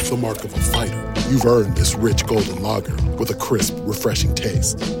 Modelo is the mark of a fighter. You've earned this rich golden lager with a crisp, refreshing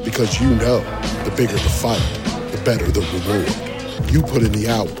taste. Because you know, the bigger the fight, the better the reward. You put in the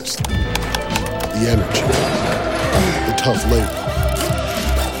hours, the energy, the tough labor.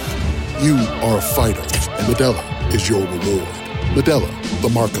 You are a fighter, and Modelo is your reward. Modelo, the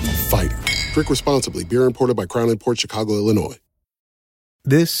mark of a fighter. Drink responsibly. Beer imported by Crown Imports, Chicago, Illinois.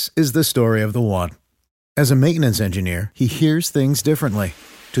 This is the story of the one. As a maintenance engineer, he hears things differently.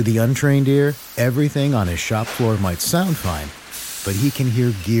 To the untrained ear, everything on his shop floor might sound fine, but he can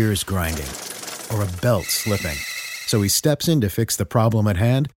hear gears grinding or a belt slipping. So he steps in to fix the problem at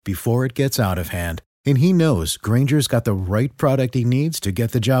hand before it gets out of hand. And he knows Grainger's got the right product he needs to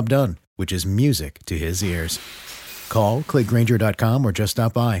get the job done, which is music to his ears. Call, click Grainger.com, or just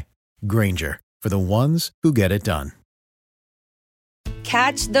stop by. Grainger, for the ones who get it done.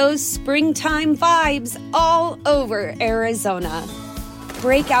 Catch those springtime vibes all over Arizona.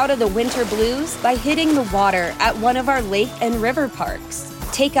 Break out of the winter blues by hitting the water at one of our lake and river parks.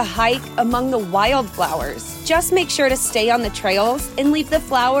 Take a hike among the wildflowers. Just make sure to stay on the trails and leave the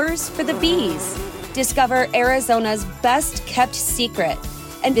flowers for the bees. Discover Arizona's best kept secret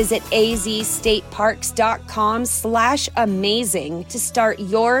and visit azstateparks.com/amazing to start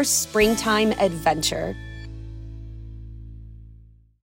your springtime adventure.